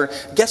Survivor.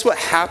 Guess what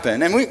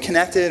happened? And we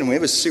connected and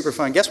it was super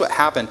fun. Guess what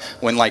happened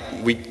when like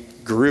we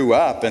grew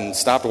up and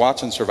stopped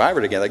watching Survivor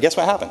together? Guess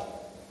what happened?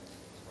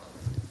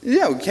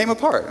 Yeah, we came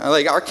apart.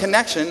 Like our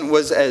connection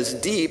was as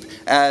deep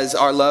as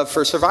our love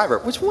for Survivor,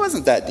 which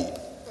wasn't that deep,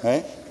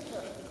 right?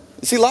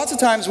 You see, lots of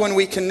times when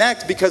we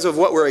connect because of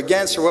what we're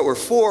against or what we're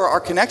for,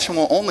 our connection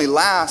will only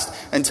last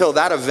until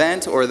that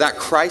event or that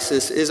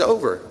crisis is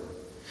over.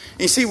 And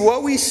you see,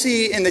 what we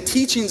see in the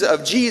teachings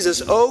of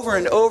Jesus over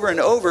and over and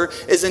over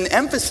is an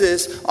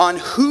emphasis on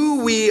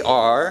who we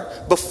are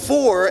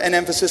before an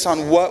emphasis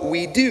on what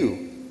we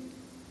do.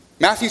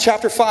 Matthew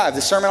chapter 5,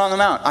 the Sermon on the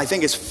Mount, I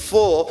think is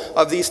full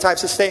of these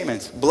types of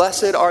statements.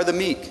 Blessed are the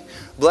meek.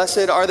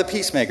 Blessed are the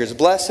peacemakers.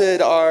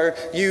 Blessed are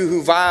you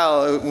who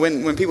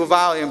when people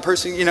vile you and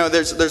persecute. You know,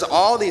 there's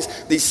all these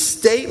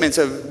statements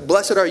of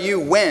blessed are you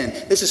when.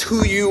 This is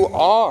who you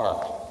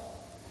are.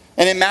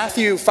 And in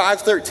Matthew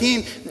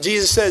 5:13,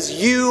 Jesus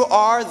says, you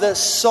are the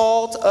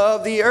salt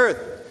of the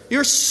earth.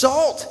 You're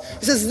salt.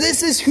 He says,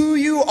 this is who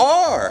you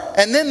are.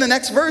 And then the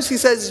next verse, he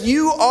says,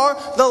 you are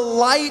the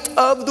light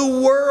of the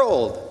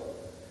world.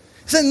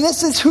 And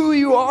this is who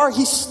you are.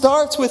 He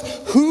starts with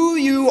who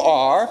you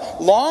are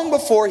long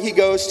before he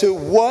goes to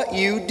what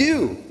you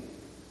do.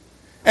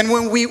 And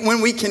when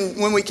we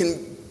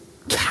can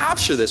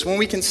capture this, when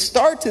we can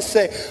start to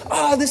say,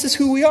 this is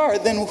who we are,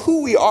 then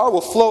who we are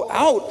will flow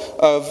out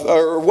of,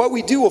 or what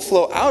we do will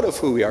flow out of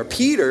who we are.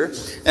 Peter,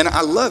 and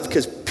I love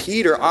because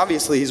Peter,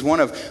 obviously, he's one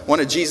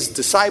of Jesus'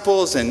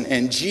 disciples,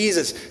 and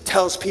Jesus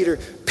tells Peter,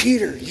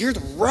 you're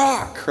the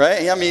rock,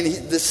 right? I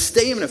mean, the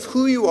statement of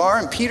who you are,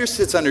 and Peter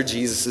sits under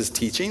Jesus'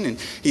 teaching, and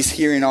he's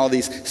hearing all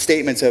these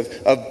statements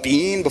of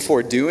being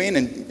before doing,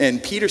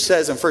 and Peter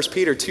says in 1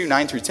 Peter 2,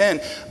 9 through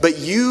 10, but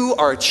you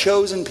are a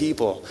chosen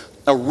people,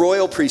 a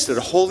royal priesthood,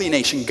 a holy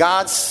nation,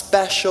 God's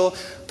special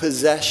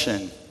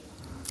possession,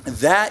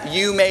 that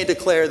you may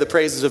declare the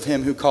praises of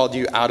him who called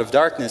you out of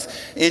darkness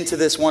into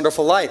this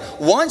wonderful light.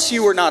 Once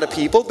you were not a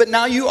people, but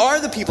now you are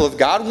the people of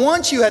God.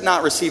 Once you had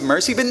not received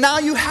mercy, but now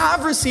you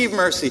have received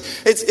mercy.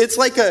 It's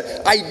like an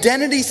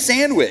identity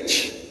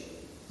sandwich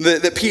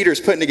that Peter's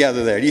putting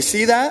together there. Do you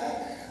see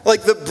that?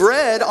 Like the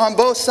bread on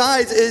both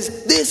sides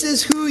is, this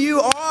is who you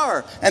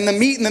are. And the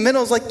meat in the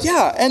middle is like,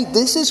 yeah, and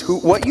this is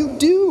what you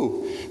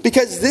do.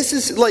 Because this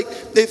is like,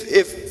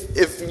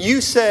 if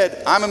you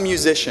said, I'm a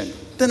musician,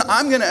 then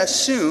I'm going to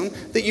assume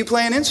that you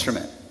play an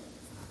instrument.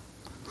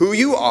 Who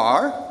you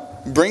are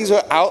brings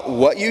out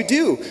what you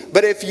do.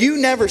 But if you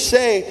never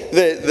say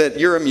that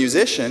you're a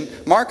musician,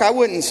 Mark, I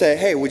wouldn't say,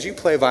 hey, would you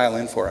play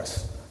violin for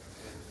us?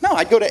 No,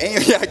 I'd go to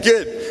Amy. Yeah,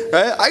 good.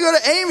 Right? I go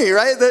to Amy,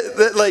 right?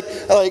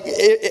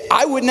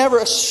 I would never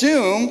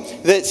assume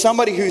that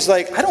somebody who's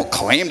like, I don't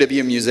claim to be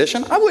a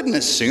musician. I wouldn't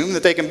assume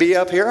that they can be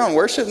up here on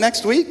worship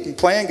next week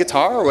playing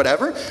guitar or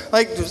whatever.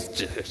 Like,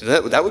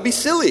 that would be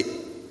silly.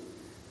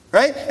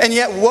 Right? And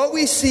yet what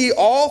we see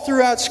all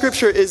throughout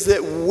Scripture is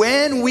that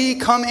when we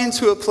come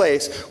into a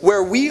place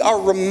where we are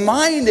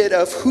reminded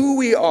of who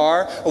we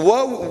are,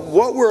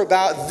 what we're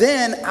about,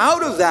 then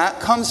out of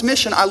that comes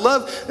mission. I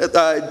love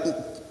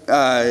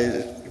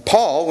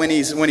Paul, when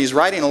he's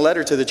writing a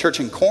letter to the church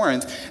in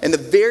Corinth, in the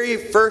very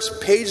first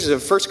pages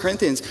of 1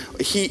 Corinthians,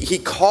 he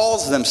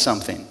calls them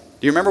something.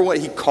 Do you remember what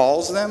he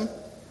calls them?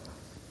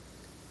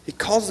 He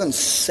calls them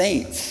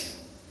saints.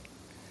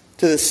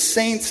 To the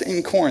saints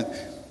in Corinth.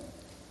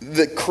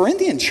 The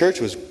Corinthian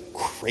church was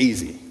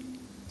crazy.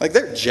 Like,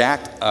 they're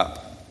jacked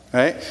up,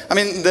 right? I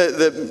mean,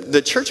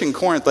 the church in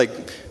Corinth, like,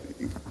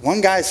 one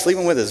guy's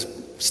sleeping with his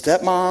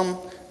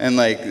stepmom,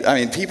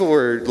 And people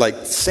were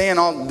saying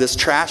all this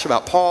trash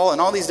about Paul and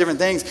all these different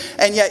things.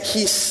 And yet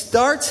he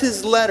starts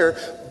his letter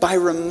by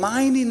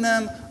reminding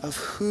them of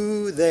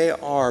who they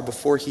are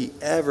before he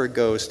ever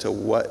goes to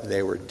what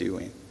they were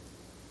doing.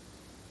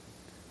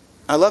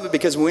 I love it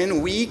because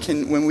when we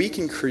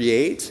can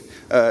create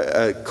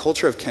a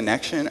culture of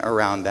connection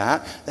around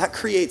that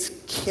creates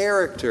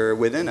character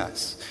within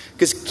us.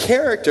 Because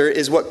character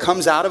is what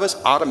comes out of us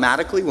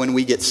automatically when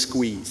we get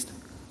squeezed.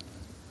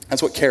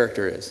 That's what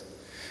character is.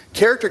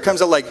 Character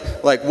comes out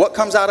like what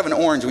comes out of an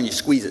orange when you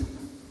squeeze it?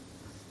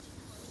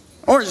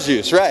 Orange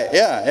juice, right?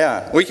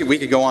 Yeah. We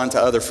could go on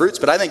to other fruits,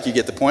 but I think you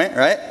get the point,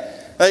 right?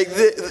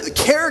 The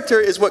character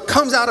is what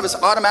comes out of us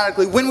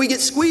automatically when we get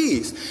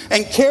squeezed.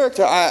 And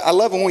character, I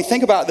love when we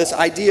think about this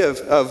idea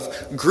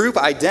of group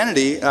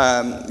identity,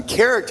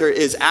 character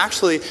is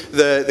actually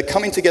the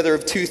coming together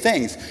of two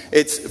things.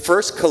 It's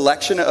first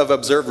collection of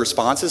observed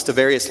responses to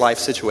various life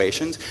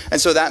situations.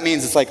 And so that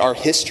means it's our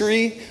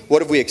history.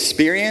 What have we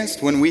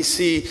experienced? When we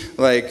see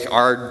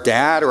our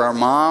dad or our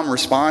mom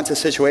respond to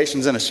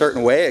situations in a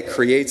certain way, it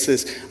creates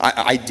this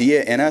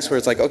idea in us where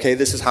it's okay,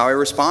 this is how I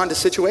respond to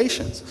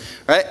situations,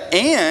 right?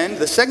 And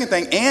the second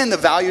thing, and the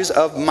values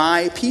of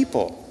my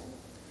people.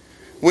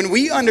 When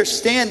we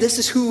understand this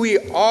is who we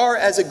are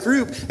as a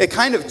group, it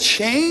kind of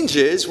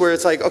changes where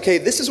it's okay,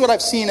 this is what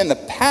I've seen in the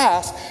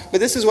past, but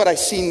this is what I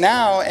see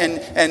now, and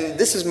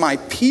this is my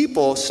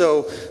people.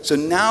 So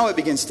now it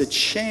begins to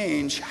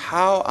change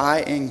how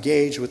I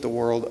engage with the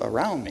world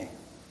around me.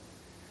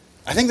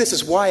 I think this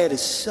is why it is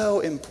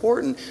so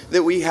important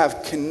that we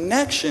have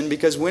connection,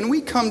 because when we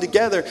come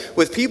together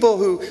with people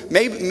who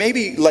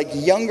maybe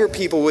younger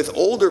people with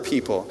older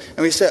people, and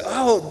we say,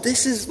 oh,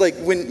 this is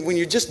when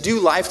you just do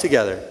life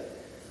together.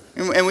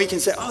 And we can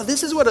say, oh,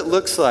 this is what it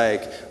looks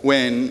like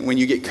when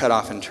you get cut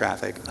off in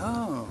traffic.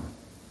 Oh,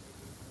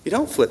 you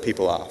don't flip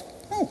people off.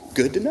 Oh,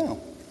 good to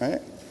know,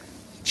 right?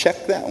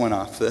 Check that one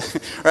off,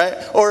 right?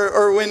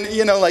 Or when,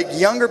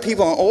 younger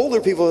people and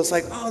older people, it's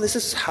oh, this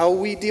is how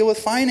we deal with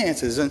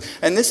finances. And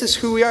this is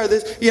who we are.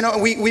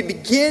 We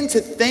begin to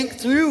think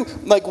through,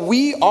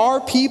 we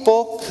are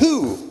people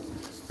who,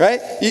 right?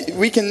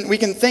 We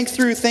can think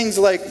through things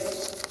like,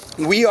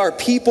 we are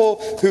people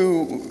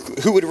who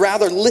would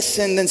rather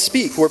listen than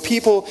speak. We're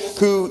people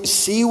who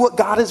see what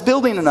God is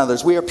building in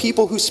others. We are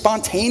people who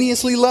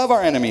spontaneously love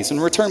our enemies and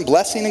return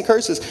blessing and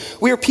curses.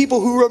 We are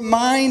people who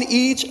remind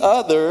each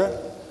other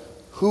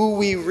who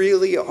we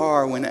really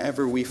are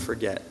whenever we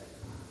forget.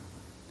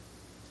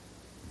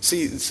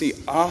 See,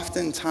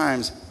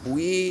 oftentimes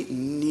we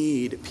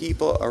need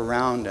people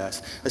around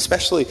us,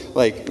 especially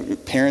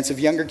parents of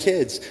younger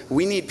kids.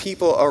 We need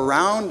people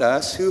around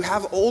us who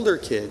have older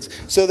kids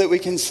so that we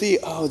can see,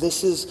 oh,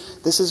 this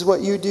is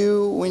what you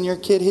do when your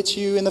kid hits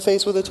you in the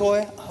face with a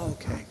toy?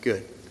 Okay,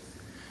 good.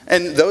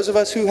 And those of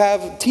us who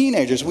have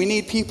teenagers, we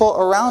need people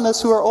around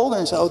us who are older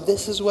and say, oh,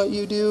 this is what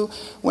you do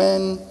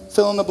when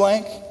fill in the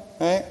blank,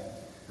 right?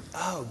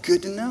 Oh,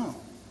 good to know.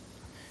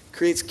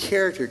 Creates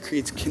character,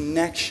 creates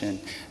connection.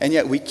 And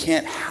yet we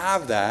can't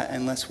have that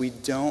unless we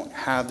don't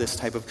have this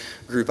type of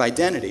group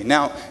identity.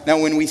 Now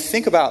when we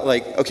think about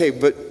okay,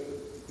 but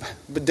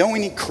don't we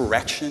need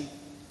correction?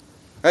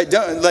 Right?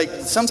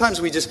 Sometimes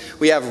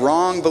we have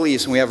wrong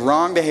beliefs and we have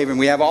wrong behavior and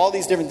we have all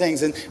these different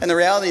things. And the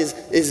reality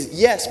is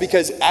yes,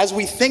 because as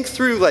we think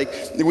through,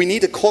 we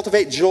need to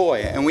cultivate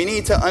joy and we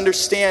need to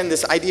understand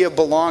this idea of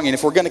belonging.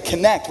 If we're going to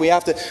connect, we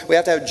have to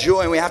have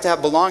joy and we have to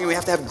have belonging. We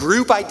have to have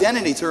group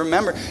identity to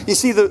remember. You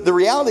see, the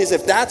reality is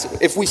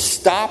if we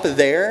stop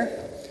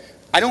there,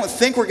 I don't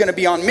think we're going to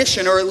be on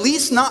mission, or at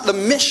least not the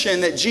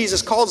mission that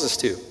Jesus calls us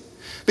to.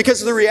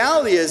 Because the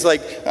reality is,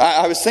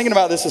 I was thinking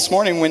about this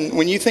morning,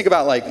 when you think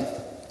about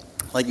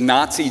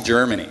Nazi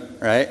Germany,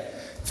 right?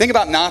 Think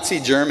about Nazi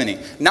Germany.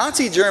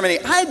 Nazi Germany,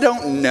 I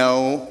don't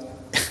know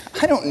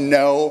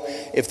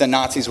if the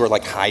Nazis were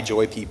high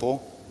joy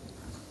people.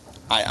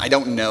 I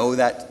don't know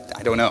that.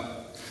 I don't know,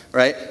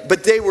 right?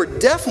 But they were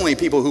definitely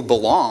people who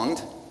belonged,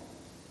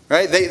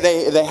 right?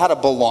 They had a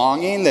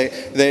belonging.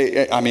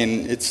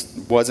 It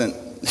wasn't,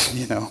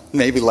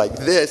 maybe like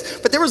this,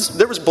 but there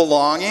was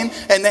belonging,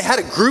 and they had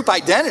a group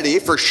identity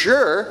for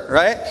sure,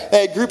 right?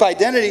 They had group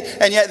identity,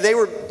 and yet they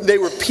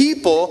were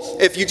people.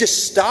 If you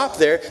just stop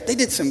there, they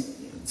did some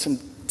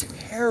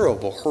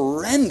terrible,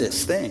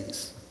 horrendous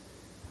things.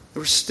 There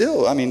were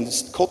still,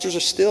 cultures are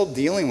still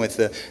dealing with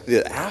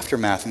the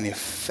aftermath and the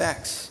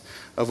effects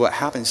of what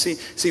happened.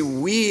 See,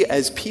 we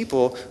as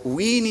people,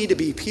 we need to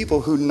be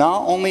people who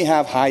not only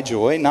have high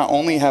joy, not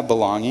only have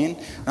belonging,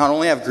 not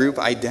only have group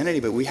identity,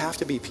 but we have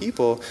to be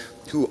people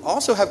who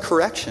also have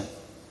correction.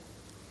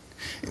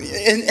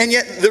 And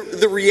yet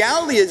the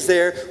reality is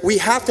we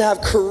have to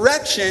have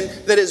correction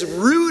that is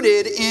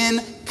rooted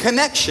in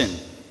connection.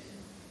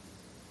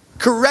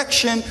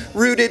 Correction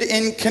rooted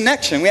in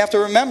connection. We have to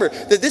remember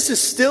that this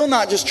is still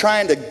not just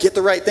trying to get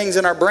the right things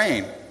in our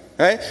brain.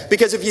 Right?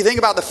 Because if you think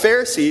about the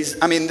Pharisees,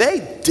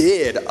 they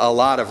did a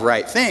lot of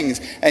right things,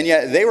 and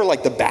yet they were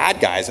like the bad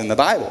guys in the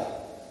Bible.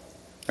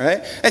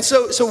 Right? And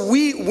so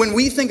when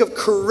we think of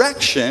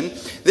correction,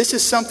 this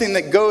is something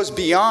that goes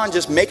beyond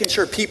just making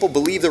sure people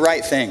believe the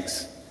right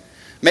things.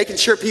 Making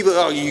sure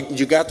people,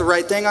 you got the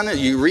right thing on it,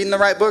 you reading the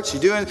right books, you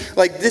doing,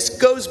 like this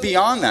goes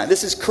beyond that.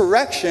 This is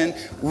correction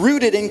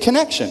rooted in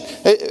connection.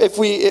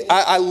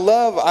 I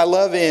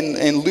love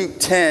in Luke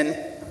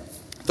 10,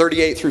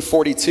 38 through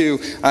 42,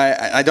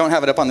 I don't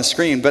have it up on the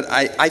screen, but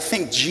I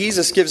think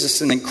Jesus gives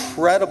us an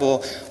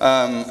incredible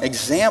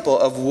example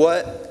of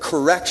what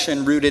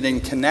correction rooted in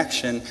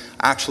connection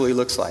actually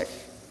looks like.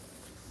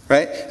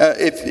 Right?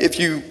 If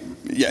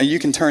you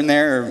can turn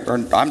there, or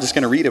I'm just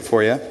going to read it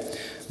for you.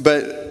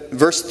 But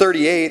verse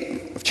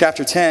 38 of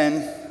chapter 10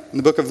 in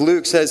the book of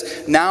Luke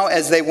says, "Now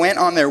as they went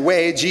on their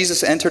way,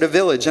 Jesus entered a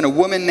village, and a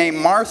woman named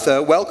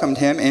Martha welcomed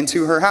him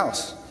into her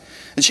house.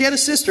 And she had a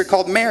sister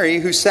called Mary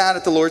who sat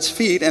at the Lord's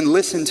feet and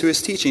listened to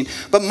his teaching.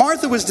 But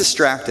Martha was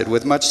distracted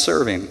with much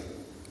serving.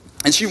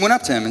 And she went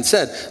up to him and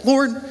said,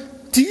 'Lord,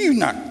 do you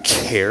not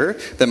care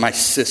that my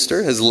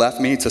sister has left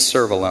me to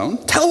serve alone?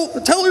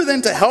 Tell her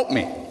then to help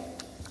me.'"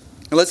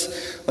 Let's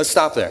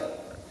stop there.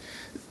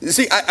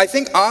 See, I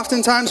think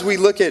oftentimes we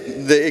look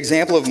at the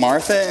example of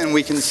Martha and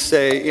we can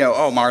say,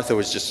 Martha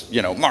was just,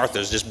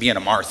 Martha's just being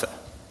a Martha.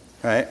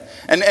 Right?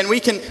 And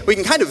we can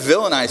kind of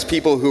villainize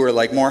people who are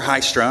like more high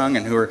strung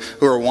and who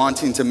are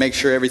wanting to make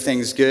sure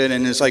everything's good,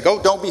 and it's like,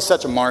 oh, don't be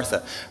such a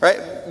Martha, right?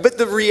 But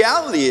the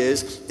reality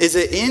is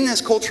that in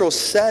this cultural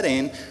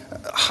setting,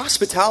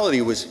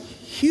 hospitality was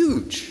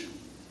huge.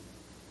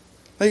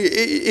 Like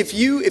if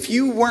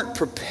you weren't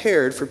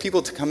prepared for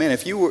people to come in,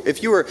 if you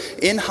were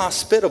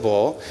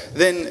inhospitable,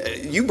 then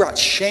you brought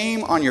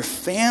shame on your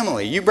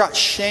family. You brought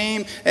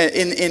shame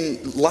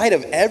in light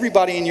of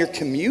everybody in your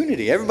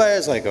community. Everybody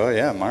was like, "Oh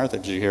yeah, Martha,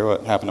 did you hear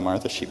what happened to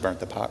Martha? She burnt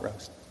the pot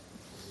roast."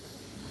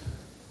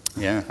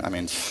 Yeah, I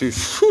mean,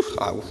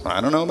 I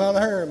don't know about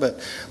her,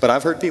 but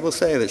I've heard people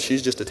say that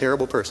she's just a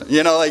terrible person.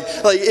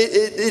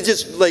 It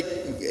just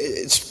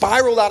it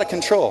spiraled out of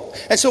control.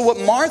 And so what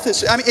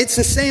Martha's, it's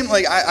the same.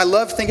 Like I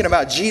love thinking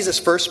about Jesus'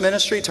 first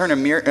ministry,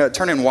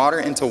 turning water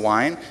into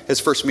wine, his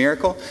first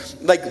miracle.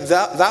 Like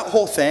that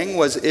whole thing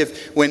was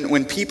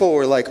when people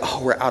were like,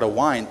 "Oh, we're out of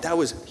wine," that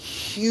was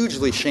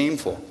hugely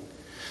shameful.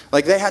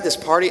 Like they had this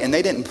party and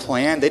they didn't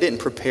plan, they didn't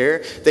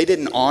prepare, they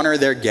didn't honor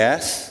their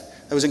guests.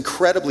 It was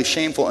incredibly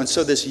shameful. And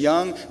so this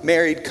young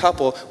married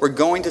couple were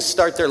going to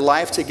start their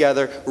life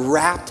together,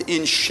 wrapped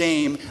in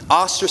shame,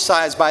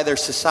 ostracized by their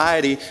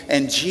society.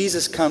 And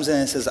Jesus comes in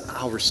and says,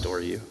 "I'll restore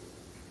you.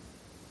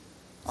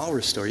 I'll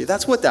restore you."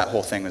 That's what that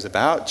whole thing was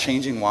about,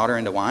 changing water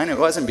into wine. It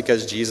wasn't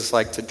because Jesus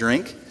liked to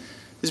drink.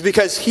 It was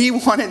because he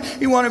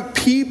wanted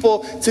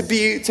people to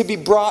be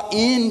brought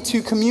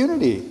into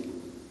community.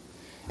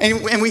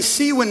 And we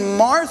see when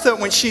Martha,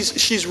 when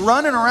she's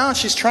running around,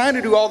 she's trying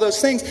to do all those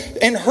things.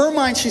 In her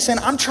mind, she's saying,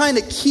 "I'm trying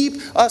to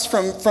keep us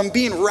from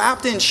being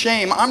wrapped in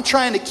shame. I'm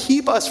trying to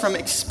keep us from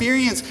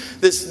experiencing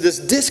this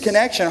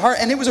disconnection."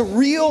 And it was a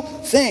real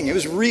thing. It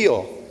was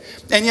real.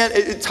 And yet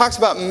it talks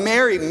about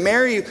Mary.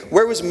 Mary,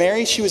 where was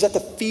Mary? She was at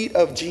the feet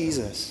of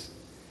Jesus.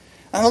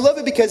 And I love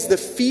it because the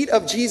feet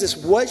of Jesus,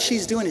 what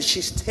she's doing is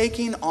she's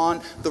taking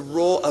on the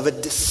role of a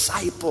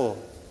disciple.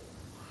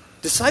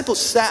 Disciples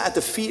sat at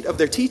the feet of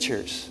their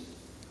teachers.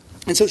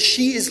 And so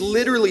she is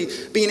literally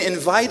being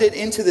invited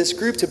into this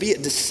group to be a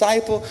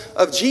disciple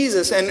of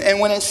Jesus. And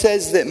when it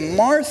says that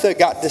Martha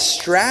got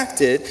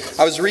distracted,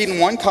 I was reading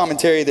one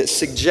commentary that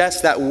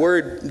suggests that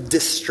word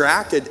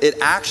distracted, it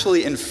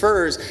actually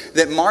infers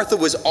that Martha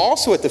was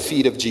also at the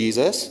feet of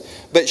Jesus,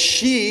 but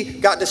she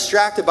got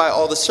distracted by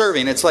all the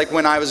serving. It's like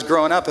when I was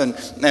growing up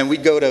and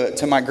we'd go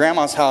to my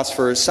grandma's house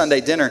for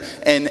Sunday dinner,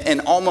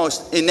 and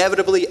almost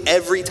inevitably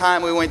every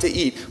time we went to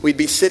eat, we'd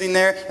be sitting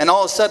there and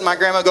all of a sudden my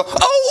grandma would go,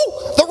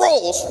 "Oh, the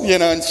rolls,"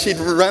 and she'd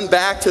run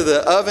back to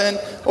the oven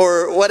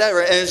or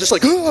whatever, and it's just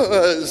like,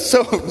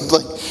 so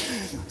like,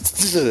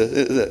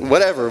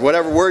 whatever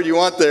word you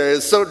want there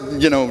is so,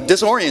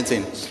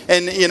 disorienting.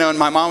 And, and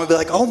my mom would be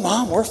like, "Oh,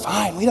 Mom, we're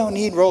fine. We don't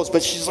need rolls."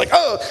 But she's like,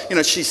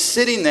 she's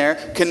sitting there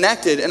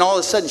connected, and all of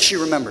a sudden she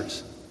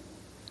remembers.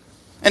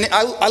 And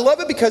I love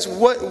it because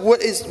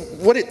what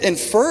it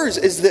infers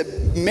is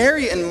that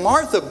Mary and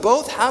Martha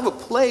both have a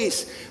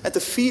place at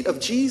the feet of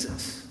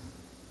Jesus.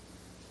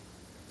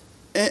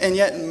 And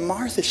yet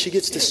Martha, she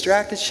gets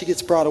distracted, she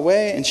gets brought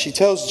away, and she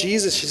tells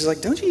Jesus, she's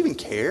like, "Don't you even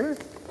care?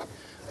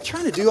 I'm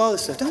trying to do all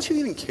this stuff. Don't you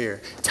even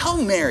care? Tell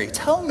Mary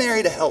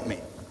to help me."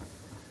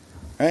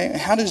 Right? And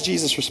how does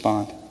Jesus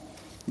respond?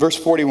 Verse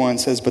 41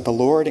 says, "But the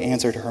Lord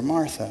answered her,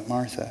 'Martha,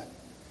 Martha.'"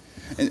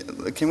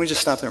 And can we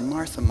just stop there?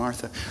 Martha,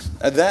 Martha.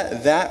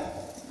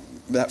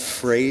 That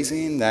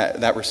phrasing,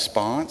 that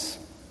response,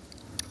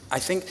 I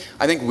think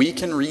we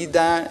can read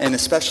that, and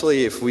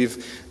especially if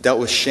we've dealt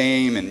with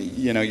shame and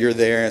you're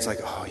there and it's like,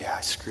 "Oh yeah,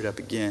 I screwed up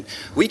again."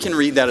 We can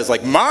read that as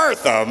like,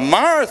 "Martha,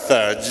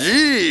 Martha,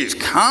 geez,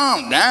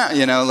 calm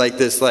down." Like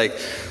this, like,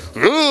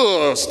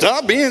 ooh,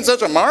 stop being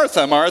such a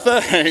Martha,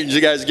 Martha. Did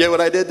you guys get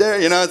what I did there?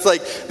 It's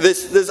like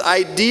this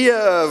idea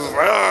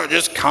of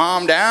just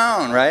calm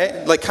down,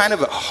 right? Like kind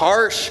of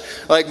harsh.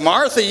 Like,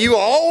 Martha, you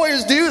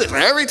always do this.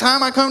 Every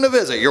time I come to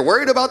visit, you're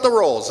worried about the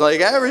rolls. Like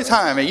every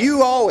time, and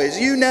you always,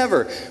 you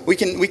never. We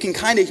can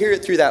kind of hear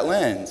it through that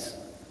lens.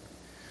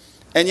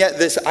 And yet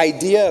this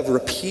idea of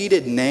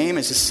repeated name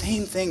is the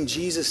same thing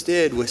Jesus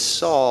did with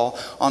Saul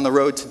on the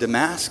road to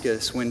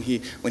Damascus. When he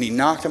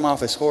knocked him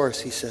off his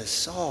horse, he says,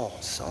 Saul,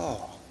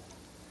 Saul.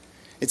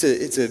 It's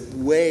a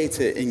way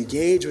to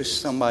engage with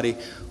somebody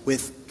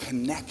with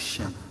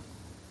connection.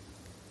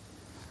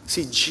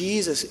 See,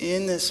 Jesus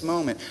in this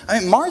moment. I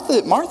mean,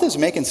 Martha's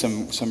making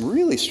some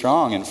really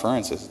strong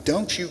inferences.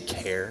 Don't you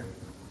care?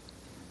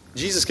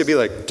 Jesus could be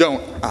like,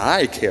 don't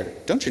I care?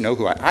 Don't you know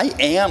who I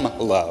am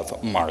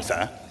love,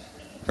 Martha.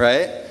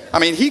 Right? I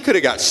mean, he could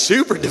have got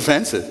super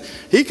defensive.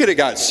 He could have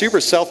got super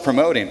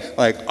self-promoting.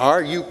 Like,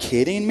 are you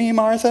kidding me,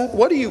 Martha?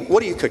 What are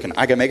you cooking?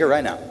 I can make it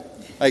right now.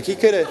 Like, he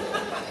could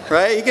have,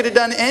 right? He could have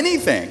done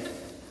anything.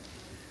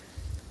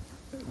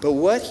 But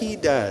what he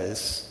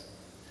does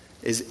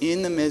is,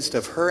 in the midst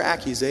of her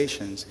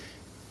accusations,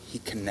 he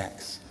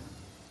connects.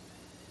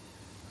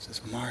 He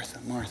says, Martha,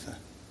 Martha.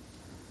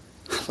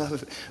 I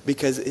love it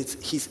because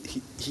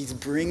he's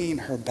bringing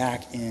her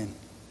back in.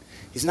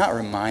 He's not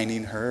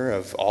reminding her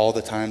of all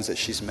the times that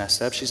she's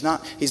messed up. He's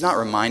not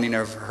reminding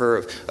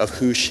her of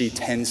who she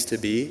tends to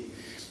be.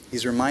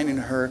 He's reminding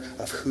her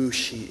of who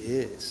she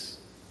is.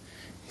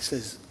 He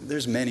says,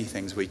 there's many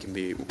things we can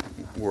be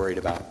worried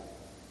about.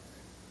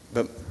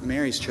 But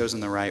Mary's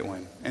chosen the right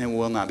one, and it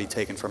will not be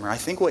taken from her. I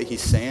think what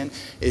he's saying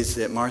is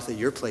that, Martha,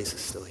 your place is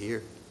still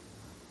here.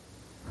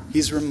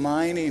 He's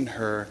reminding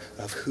her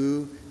of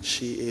who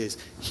she is.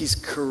 He's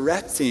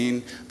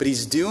correcting, but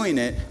he's doing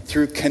it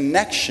through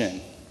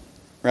connection.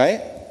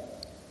 Right?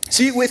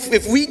 See,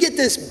 if we get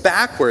this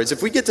backwards,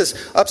 if we get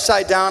this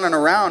upside down and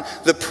around,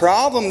 the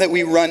problem that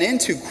we run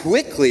into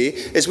quickly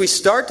is we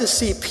start to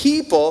see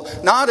people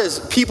not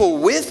as people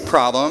with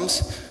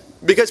problems,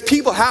 because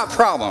people have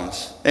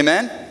problems.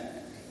 Amen?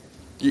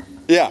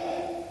 Yeah.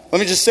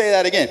 Let me just say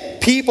that again.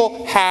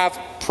 People have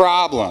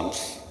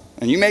problems.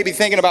 And you may be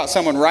thinking about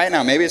someone right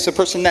now. Maybe it's the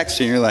person next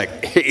to you. And you're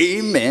like,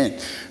 amen.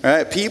 All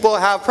right? People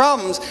have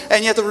problems.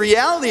 And yet the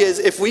reality is,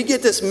 if we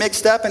get this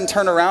mixed up and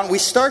turn around, we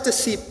start to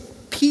see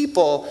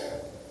people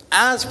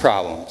as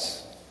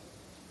problems.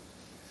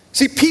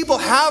 See, people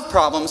have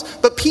problems,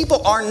 but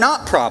people are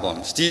not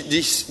problems. Do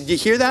you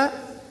hear that?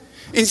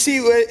 And see,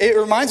 it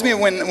reminds me of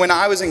when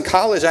I was in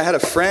college, I had a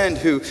friend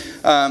who,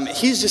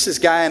 he's just this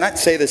guy, and I'd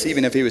say this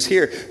even if he was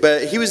here,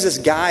 but he was this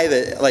guy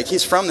that, like,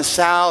 he's from the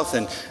South,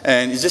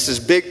 and he's just this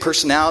big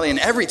personality, and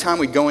every time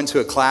we'd go into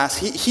a class,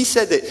 he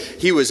said that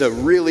he was a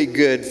really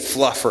good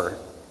fluffer,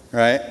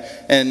 right?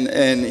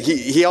 And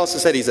he also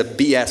said he's a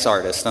BS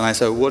artist, and I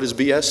said, what does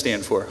BS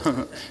stand for?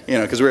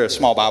 Because we're a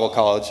small Bible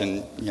college,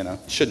 and,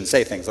 shouldn't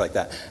say things like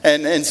that.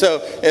 And so,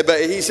 but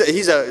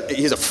he's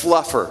a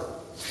fluffer.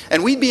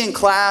 And we'd be in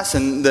class,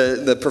 and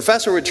the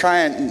professor would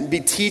try and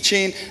be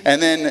teaching,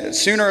 and then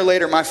sooner or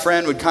later my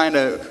friend would kind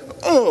of,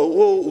 oh,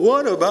 well,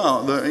 what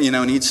about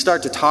and he'd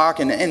start to talk,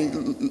 and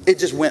it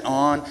just went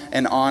on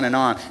and on and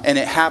on. And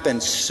it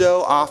happened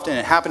so often.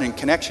 It happened in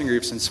connection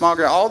groups and small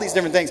groups, all these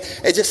different things.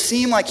 It just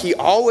seemed like he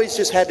always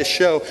just had to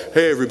show,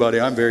 hey, everybody,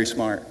 I'm very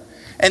smart.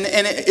 And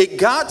it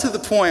got to the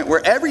point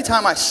where every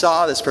time I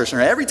saw this person,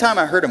 or every time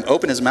I heard him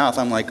open his mouth,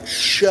 I'm like,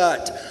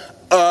 shut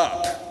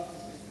up.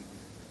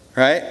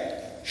 Right?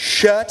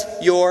 Shut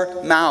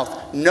your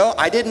mouth. No,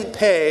 I didn't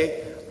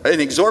pay an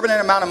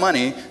exorbitant amount of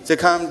money to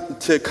come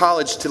to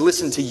college to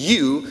listen to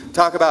you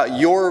talk about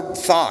your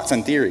thoughts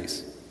and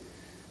theories.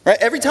 Right?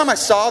 Every time I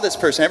saw this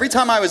person, every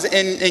time I was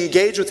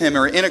engaged with him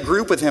or in a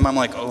group with him, I'm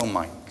like, oh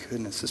my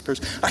goodness, this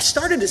person. I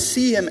started to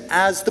see him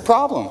as the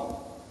problem.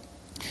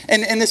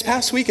 And this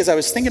past week, as I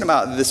was thinking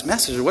about this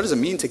message, what does it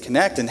mean to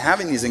connect, and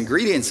having these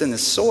ingredients in the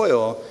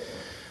soil,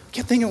 I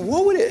kept thinking,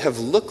 what would it have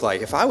looked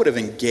like if I would have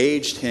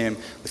engaged him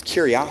with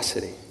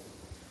curiosity?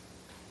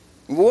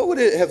 What would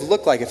it have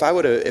looked like if I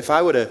would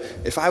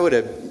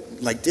have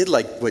like did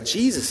like what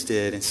Jesus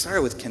did and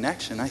started with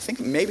connection? I think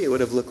maybe it would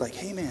have looked like,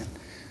 hey man,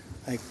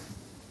 like,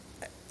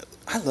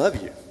 I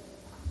love you,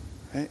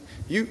 right?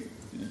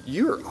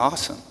 You're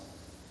awesome.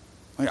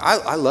 Like,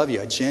 I love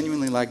you. I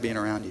genuinely like being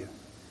around you.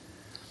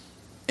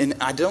 And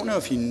I don't know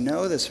if you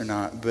know this or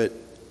not, but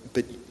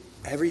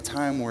every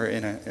time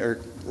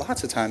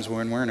lots of times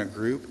when we're in a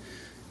group,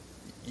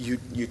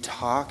 you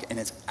talk, and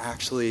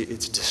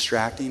it's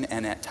distracting,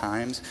 and at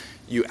times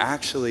you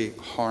actually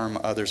harm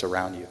others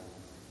around you.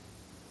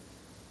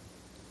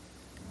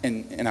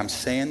 And I'm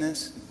saying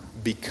this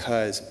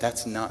because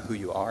that's not who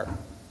you are.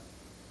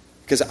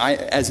 Because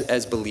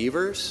as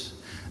believers,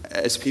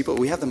 as people,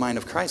 we have the mind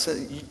of Christ.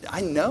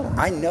 I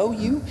know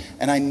you,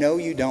 and I know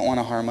you don't want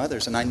to harm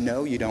others, and I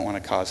know you don't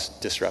want to cause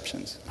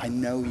disruptions. I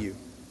know you.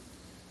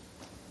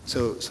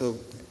 So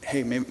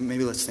hey,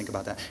 maybe let's think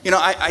about that.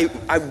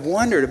 I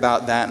wondered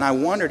about that, and I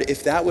wondered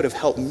if that would have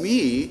helped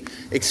me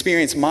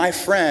experience my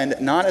friend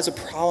not as a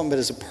problem, but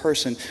as a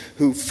person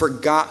who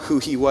forgot who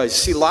he was.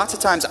 See, lots of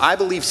times I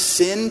believe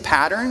sin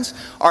patterns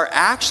are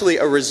actually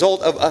a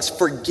result of us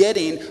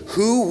forgetting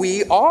who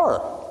we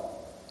are.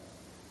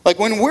 Like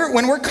when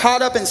we're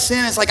caught up in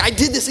sin, it's like, I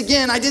did this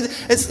again. I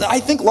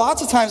think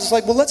lots of times it's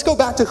like, well, let's go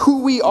back to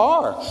who we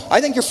are.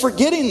 I think you're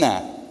forgetting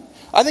that.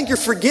 I think you're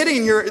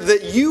forgetting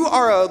that you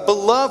are a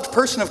beloved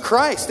person of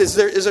Christ. Is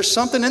there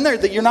something in there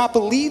that you're not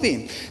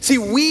believing? See,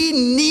 we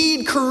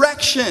need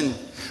correction,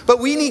 but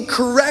we need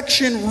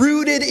correction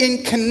rooted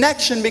in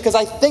connection, because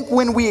I think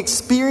when we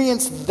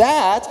experience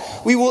that,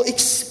 we will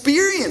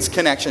experience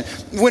connection.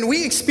 When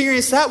we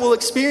experience that, we'll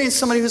experience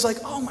somebody who's like,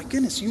 oh my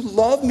goodness, you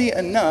love me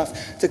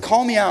enough to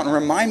call me out and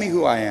remind me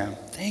who I am.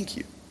 Thank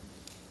you.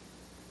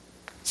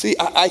 See,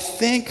 I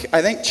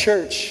think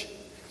church,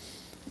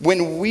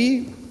 when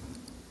we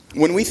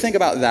think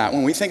about that,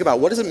 when we think about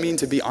what does it mean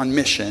to be on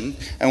mission,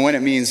 and when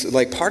it means,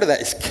 like, part of that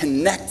is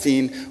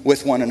connecting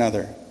with one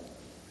another,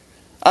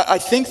 I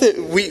think that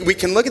we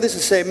can look at this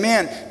and say,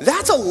 man,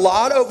 that's a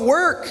lot of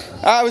work.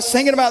 I was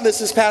thinking about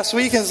this past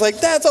week, and it's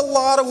like, that's a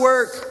lot of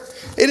work.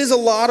 It is a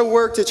lot of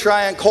work to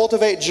try and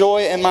cultivate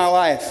joy in my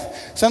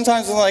life.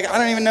 Sometimes I'm like, I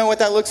don't even know what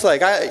that looks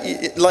like.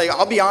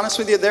 I'll be honest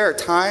with you, there are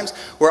times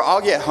where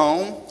I'll get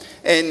home,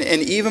 and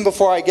even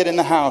before I get in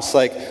the house,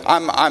 like,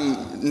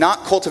 I'm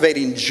not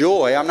cultivating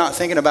joy. I'm not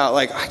thinking about,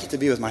 like, I get to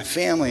be with my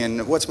family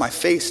and what's my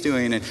face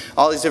doing and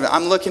all these different.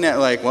 I'm looking at,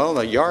 like, well,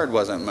 the yard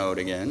wasn't mowed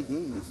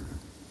again.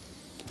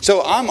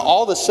 So I'm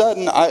all of a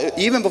sudden,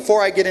 even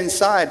before I get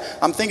inside,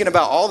 I'm thinking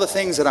about all the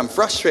things that I'm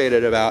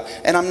frustrated about,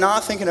 and I'm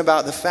not thinking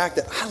about the fact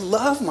that I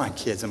love my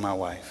kids and my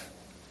wife.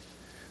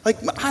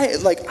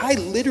 I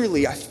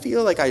literally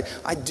feel like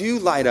I do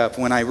light up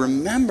when I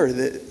remember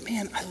that,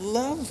 man, I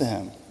love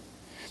them.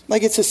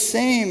 Like, it's the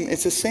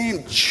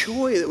same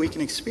joy that we can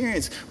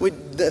experience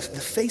when the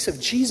face of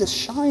Jesus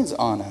shines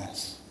on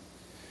us.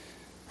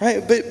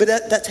 Right? But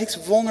that takes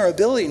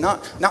vulnerability,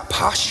 not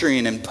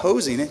posturing and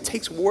posing. It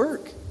takes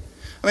work.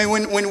 I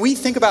mean, when we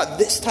think about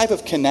this type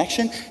of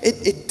connection,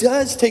 it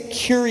does take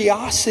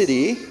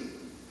curiosity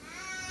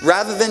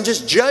rather than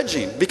just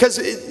judging. Because,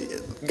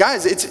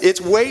 guys, it's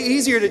way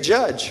easier to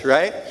judge,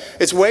 right?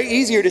 It's way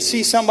easier to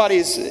see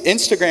somebody's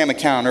Instagram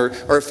account or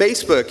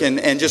Facebook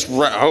and just,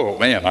 oh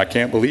man, I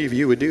can't believe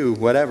you would do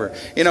whatever.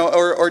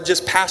 Or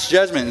just pass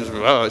judgment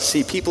and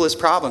see people as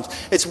problems.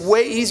 It's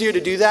way easier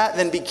to do that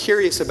than be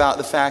curious about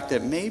the fact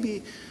that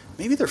maybe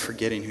they're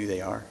forgetting who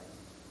they are.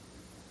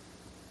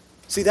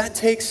 See, that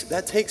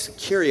takes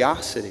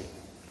curiosity.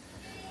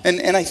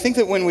 And I think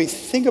that when we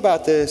think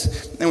about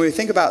this, and we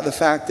think about the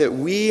fact that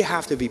we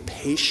have to be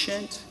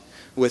patient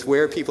with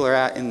where people are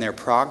at in their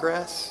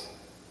progress,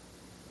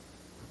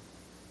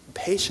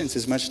 patience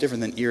is much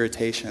different than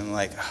irritation,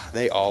 like,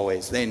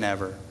 they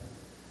never.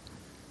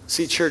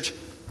 See, church,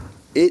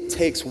 it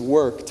takes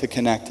work to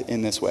connect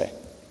in this way.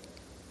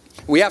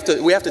 We have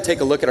to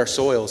take a look at our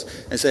soils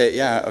and say,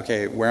 yeah,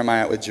 okay, where am I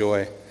at with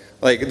joy?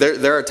 Like,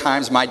 there are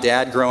times my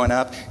dad growing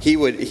up, he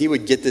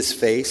would get this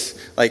face,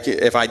 like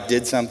if I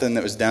did something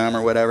that was dumb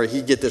or whatever,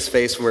 he'd get this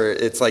face where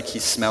it's like he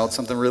smelled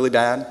something really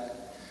bad,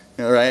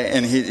 right?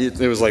 And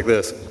it was like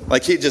this.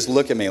 Like, he'd just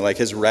look at me, like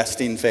his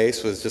resting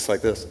face was just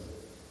like this.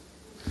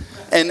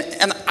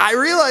 And I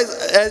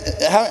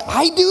realized how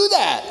I do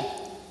that.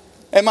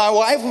 And my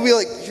wife would be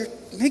like, you're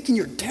making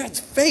your dad's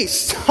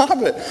face, stop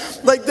it.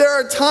 Like, there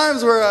are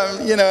times where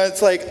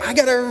it's like, I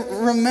gotta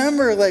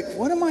remember, like,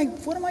 what am I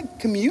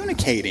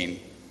communicating? Am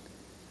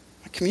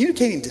I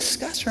communicating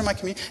disgust, or am I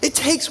communicating? It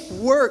takes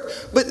work,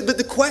 but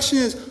the question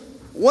is,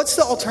 what's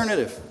the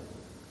alternative?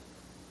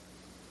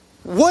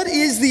 What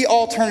is the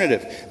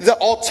alternative? The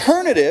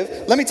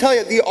alternative, let me tell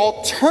you, the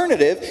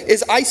alternative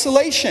is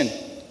isolation.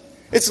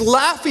 It's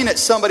laughing at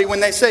somebody when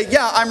they say,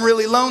 yeah, I'm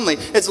really lonely.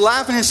 It's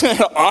laughing and saying,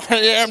 I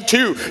am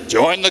too.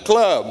 Join the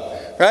club.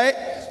 Right?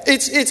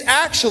 It's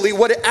actually,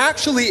 what it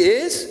actually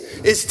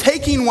is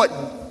taking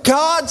what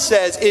God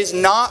says is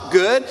not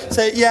good.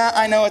 Say, yeah,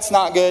 I know it's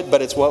not good,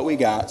 but it's what we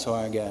got, so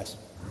I guess.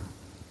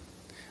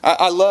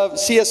 I love,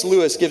 C.S.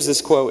 Lewis gives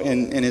this quote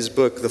in his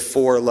book, The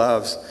Four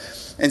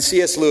Loves. And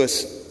C.S.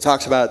 Lewis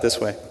talks about it this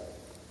way.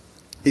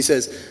 He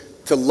says,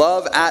 to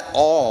love at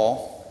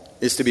all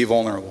is to be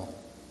vulnerable.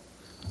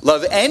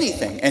 Love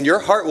anything, and your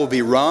heart will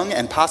be wrung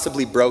and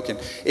possibly broken.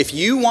 If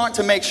you want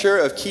to make sure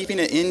of keeping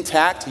it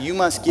intact, you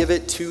must give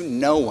it to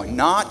no one,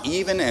 not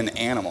even an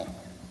animal.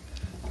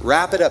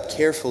 Wrap it up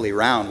carefully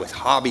round with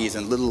hobbies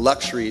and little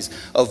luxuries.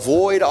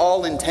 Avoid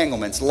all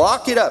entanglements.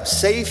 Lock it up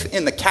safe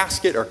in the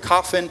casket or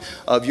coffin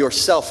of your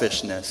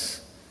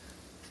selfishness.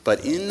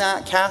 But in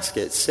that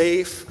casket,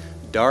 safe,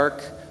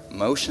 dark,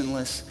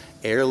 motionless,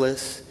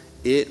 airless,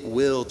 it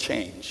will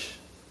change.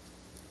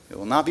 It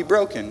will not be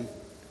broken.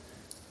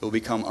 It will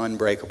become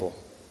unbreakable,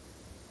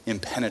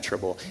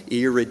 impenetrable,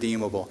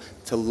 irredeemable.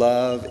 To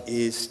love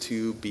is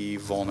to be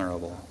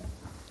vulnerable.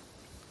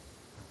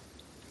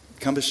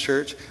 Compass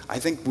Church, I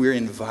think we're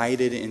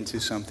invited into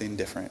something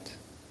different,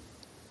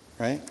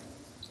 right?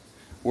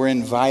 We're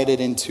invited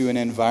into an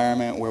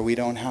environment where we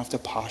don't have to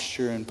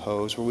posture and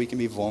pose, where we can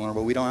be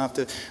vulnerable. We don't have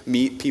to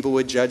meet people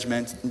with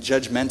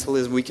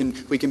judgmentalism.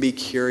 We can be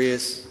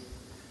curious,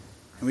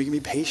 and we can be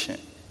patient.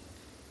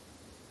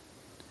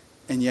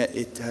 And yet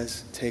it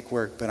does take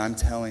work. But I'm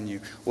telling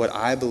you, what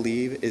I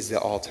believe is the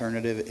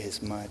alternative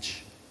is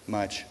much,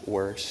 much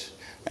worse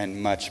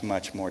and much,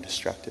 much more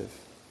destructive.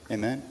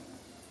 Amen?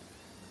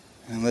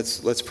 And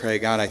let's pray.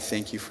 God, I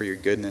thank you for your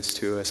goodness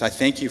to us. I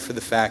thank you for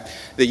the fact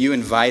that you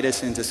invite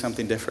us into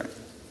something different.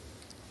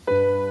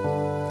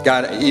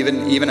 God,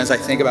 even as I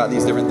think about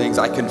these different things,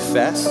 I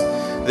confess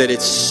that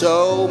it's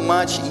so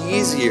much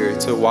easier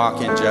to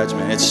walk in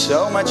judgment. It's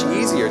so much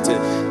easier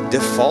to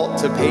default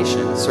to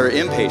patience or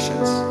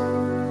impatience,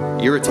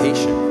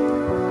 irritation.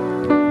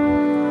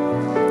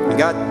 And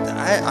God,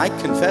 I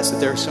confess that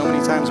there are so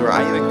many times where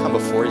I even come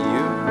before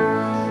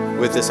you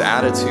with this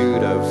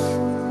attitude of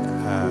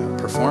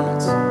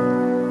performance.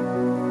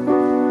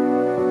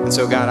 And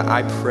so God,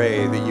 I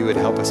pray that you would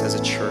help us as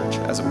a church,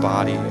 as a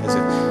body,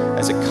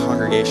 as a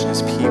congregation,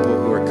 as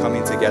people who are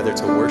coming together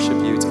to worship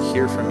you, to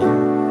hear from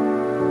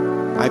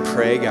you. I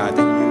pray, God,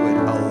 that you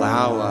would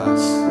allow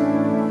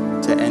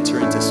us to enter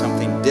into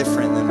something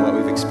different than what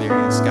we've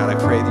experienced. God, I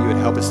pray that you would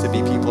help us to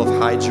be people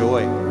of high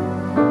joy.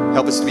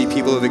 Help us to be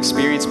people who have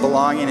experienced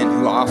belonging and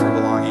who offer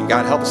belonging.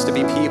 God, help us to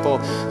be people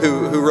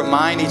who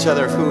remind each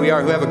other of who we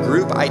are, who have a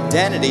group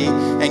identity,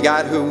 and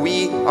God, who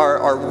we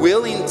are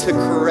willing to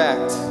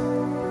correct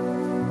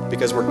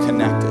because we're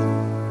connected.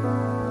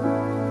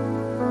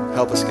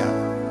 Help us, God.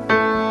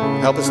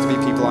 Help us to be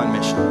people on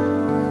mission,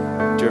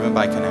 driven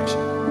by connection.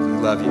 We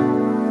love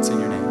you. It's in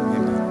your name.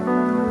 Amen.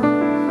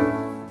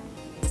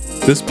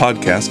 This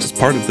podcast is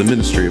part of the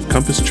ministry of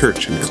Compass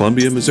Church in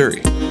Columbia,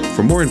 Missouri.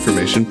 For more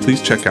information,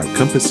 please check out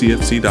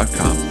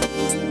compasscfc.com.